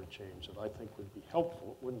statutory change that I think would be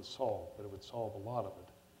helpful. It wouldn't solve, but it would solve a lot of it.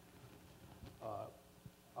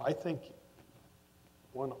 I think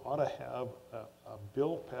one ought to have a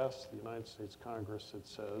bill passed the United States Congress that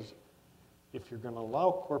says, if you're going to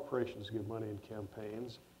allow corporations to give money in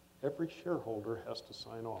campaigns, every shareholder has to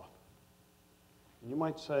sign off. And you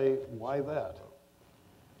might say, why that?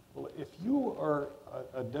 Well, if you are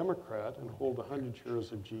a Democrat and hold 100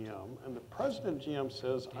 shares of GM, and the president of GM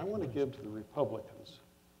says, I want to give to the Republicans,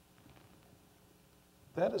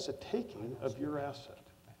 that is a taking of your asset.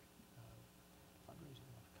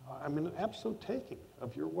 I mean, an absolute taking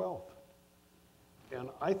of your wealth. And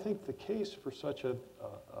I think the case for such a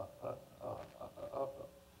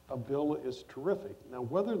bill is terrific. Now,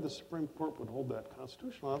 whether the Supreme Court would hold that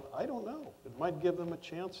constitutional, I don't know. It might give them a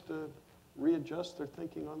chance to readjust their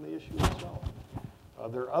thinking on the issue itself.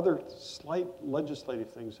 There are other slight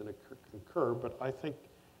legislative things that concur, but I think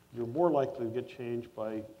you're more likely to get changed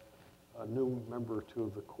by a new member or two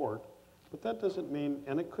of the court. But that doesn't mean,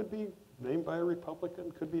 and it could be named by a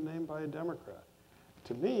Republican, could be named by a Democrat.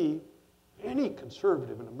 To me, any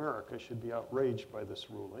conservative in America should be outraged by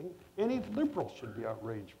this ruling. Any liberal should be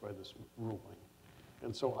outraged by this ruling.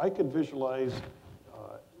 And so I could visualize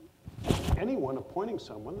anyone appointing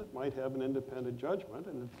someone that might have an independent judgment,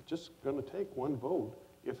 and it's just going to take one vote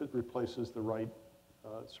if it replaces the right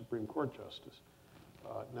Supreme Court justice.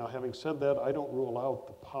 Now, having said that, I don't rule out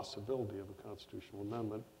the possibility of a constitutional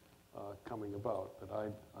amendment coming about, but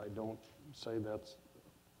I don't say that's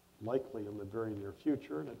likely in the very near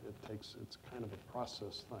future, and it's kind of a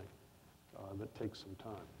process thing that takes some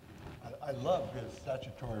time. I love his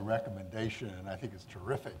statutory recommendation, and I think it's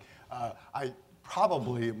terrific.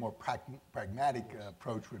 Probably a more pragmatic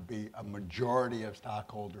approach would be a majority of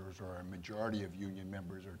stockholders or a majority of union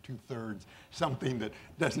members or 2/3, something that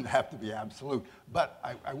doesn't have to be absolute. But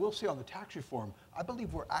I will say on the tax reform, I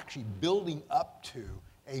believe we're actually building up to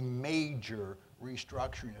a major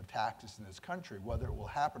restructuring of taxes in this country, whether it will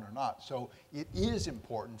happen or not. So it is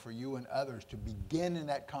important for you and others to begin in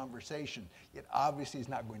that conversation. It obviously is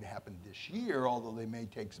not going to happen this year, although they may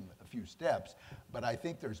take a few steps. But I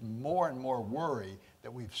think there's more and more worry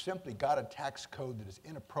that we've simply got a tax code that is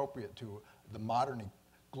inappropriate to the modern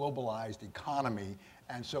globalized economy.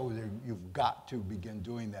 And so you've got to begin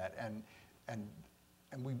doing that. And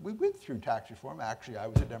we went through tax reform. Actually, I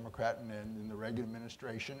was a Democrat in the Reagan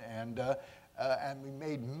administration, and we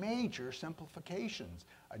made major simplifications.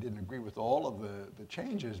 I didn't agree with all of the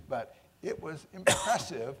changes, but it was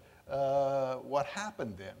impressive what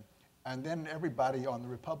happened then. And then everybody on the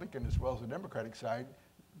Republican as well as the Democratic side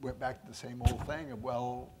went back to the same old thing of,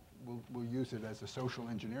 well, we'll use it as a social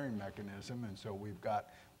engineering mechanism, and so we've got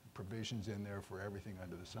provisions in there for everything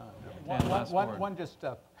under the sun.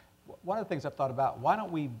 One of the things I've thought about, why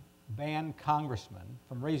don't we ban congressmen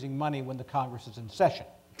from raising money when the Congress is in session?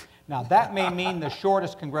 Now, that may mean the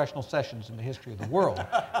shortest congressional sessions in the history of the world,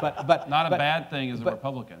 but not a bad thing as a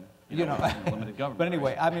Republican. You know, limited government. But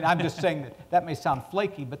anyway, I mean, I'm just saying that may sound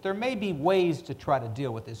flaky, but there may be ways to try to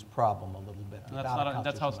deal with this problem a little bit.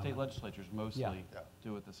 That's how state legislatures mostly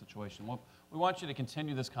do with the situation. Well, we want you to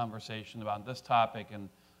continue this conversation about this topic and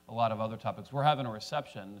a lot of other topics. We're having a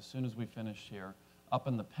reception as soon as we finish here up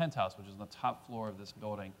in the penthouse, which is on the top floor of this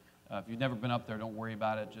building. If you've never been up there, don't worry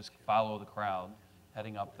about it. Just follow the crowd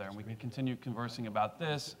heading up there. And we can continue conversing about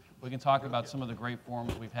this. We can talk about some of the great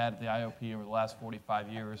forums we've had at the IOP over the last 45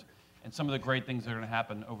 years and some of the great things that are going to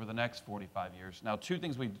happen over the next 45 years. Now, two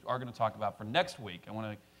things we are going to talk about for next week. I want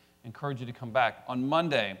to encourage you to come back. On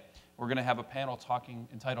Monday, we're going to have a panel talking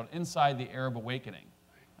entitled Inside the Arab Awakening.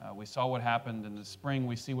 We saw what happened in the spring.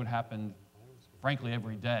 We see what happened, frankly,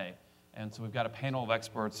 every day. And so we've got a panel of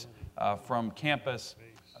experts from campus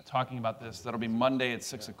talking about this. That'll be Monday at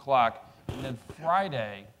 6 o'clock. And then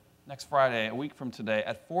Friday, next Friday, a week from today,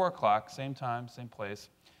 at 4 o'clock, same time, same place,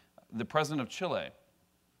 the president of Chile,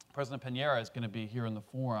 President Piñera, is going to be here in the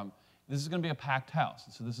forum. This is going to be a packed house.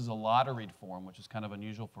 So this is a lotteried forum, which is kind of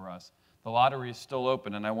unusual for us. The lottery is still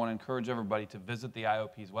open, and I want to encourage everybody to visit the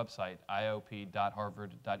IOP's website,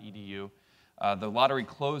 iop.harvard.edu. The lottery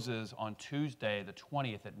closes on Tuesday, the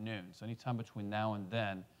 20th at noon. So anytime between now and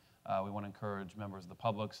then, we want to encourage members of the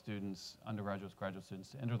public, students, undergraduates, graduate students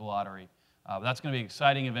to enter the lottery. That's going to be an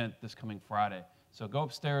exciting event this coming Friday. So go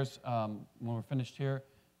upstairs when we're finished here.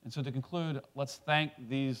 And so to conclude, let's thank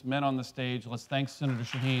these men on the stage. Let's thank Senator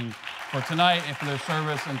Shaheen for tonight and for their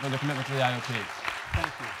service and for their commitment to the IOP. Thank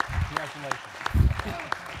you. Congratulations.